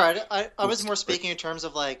sure, I was more speaking in terms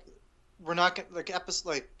of like we're not going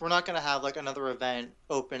to have like another event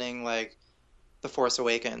opening like the Force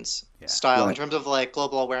Awakens style in terms of like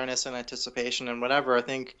global awareness and anticipation and whatever. I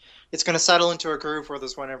think it's going to settle into a groove where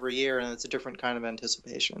there's one every year and it's a different kind of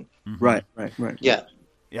anticipation. Mm-hmm. Right. Yeah.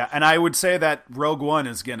 Yeah, and I would say that Rogue One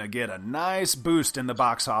is going to get a nice boost in the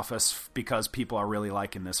box office because people are really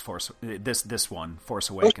liking this Force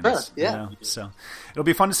Awakens. Oh, sure. Yeah. So it'll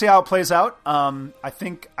be fun to see how it plays out. I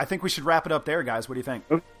think we should wrap it up there, guys. What do you think?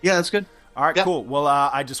 Yeah, that's good. All right, cool. Well,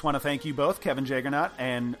 I just want to thank you both, Kevin Jaggernaut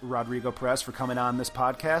and Rodrigo Perez, for coming on this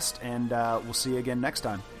podcast, and we'll see you again next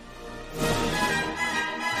time.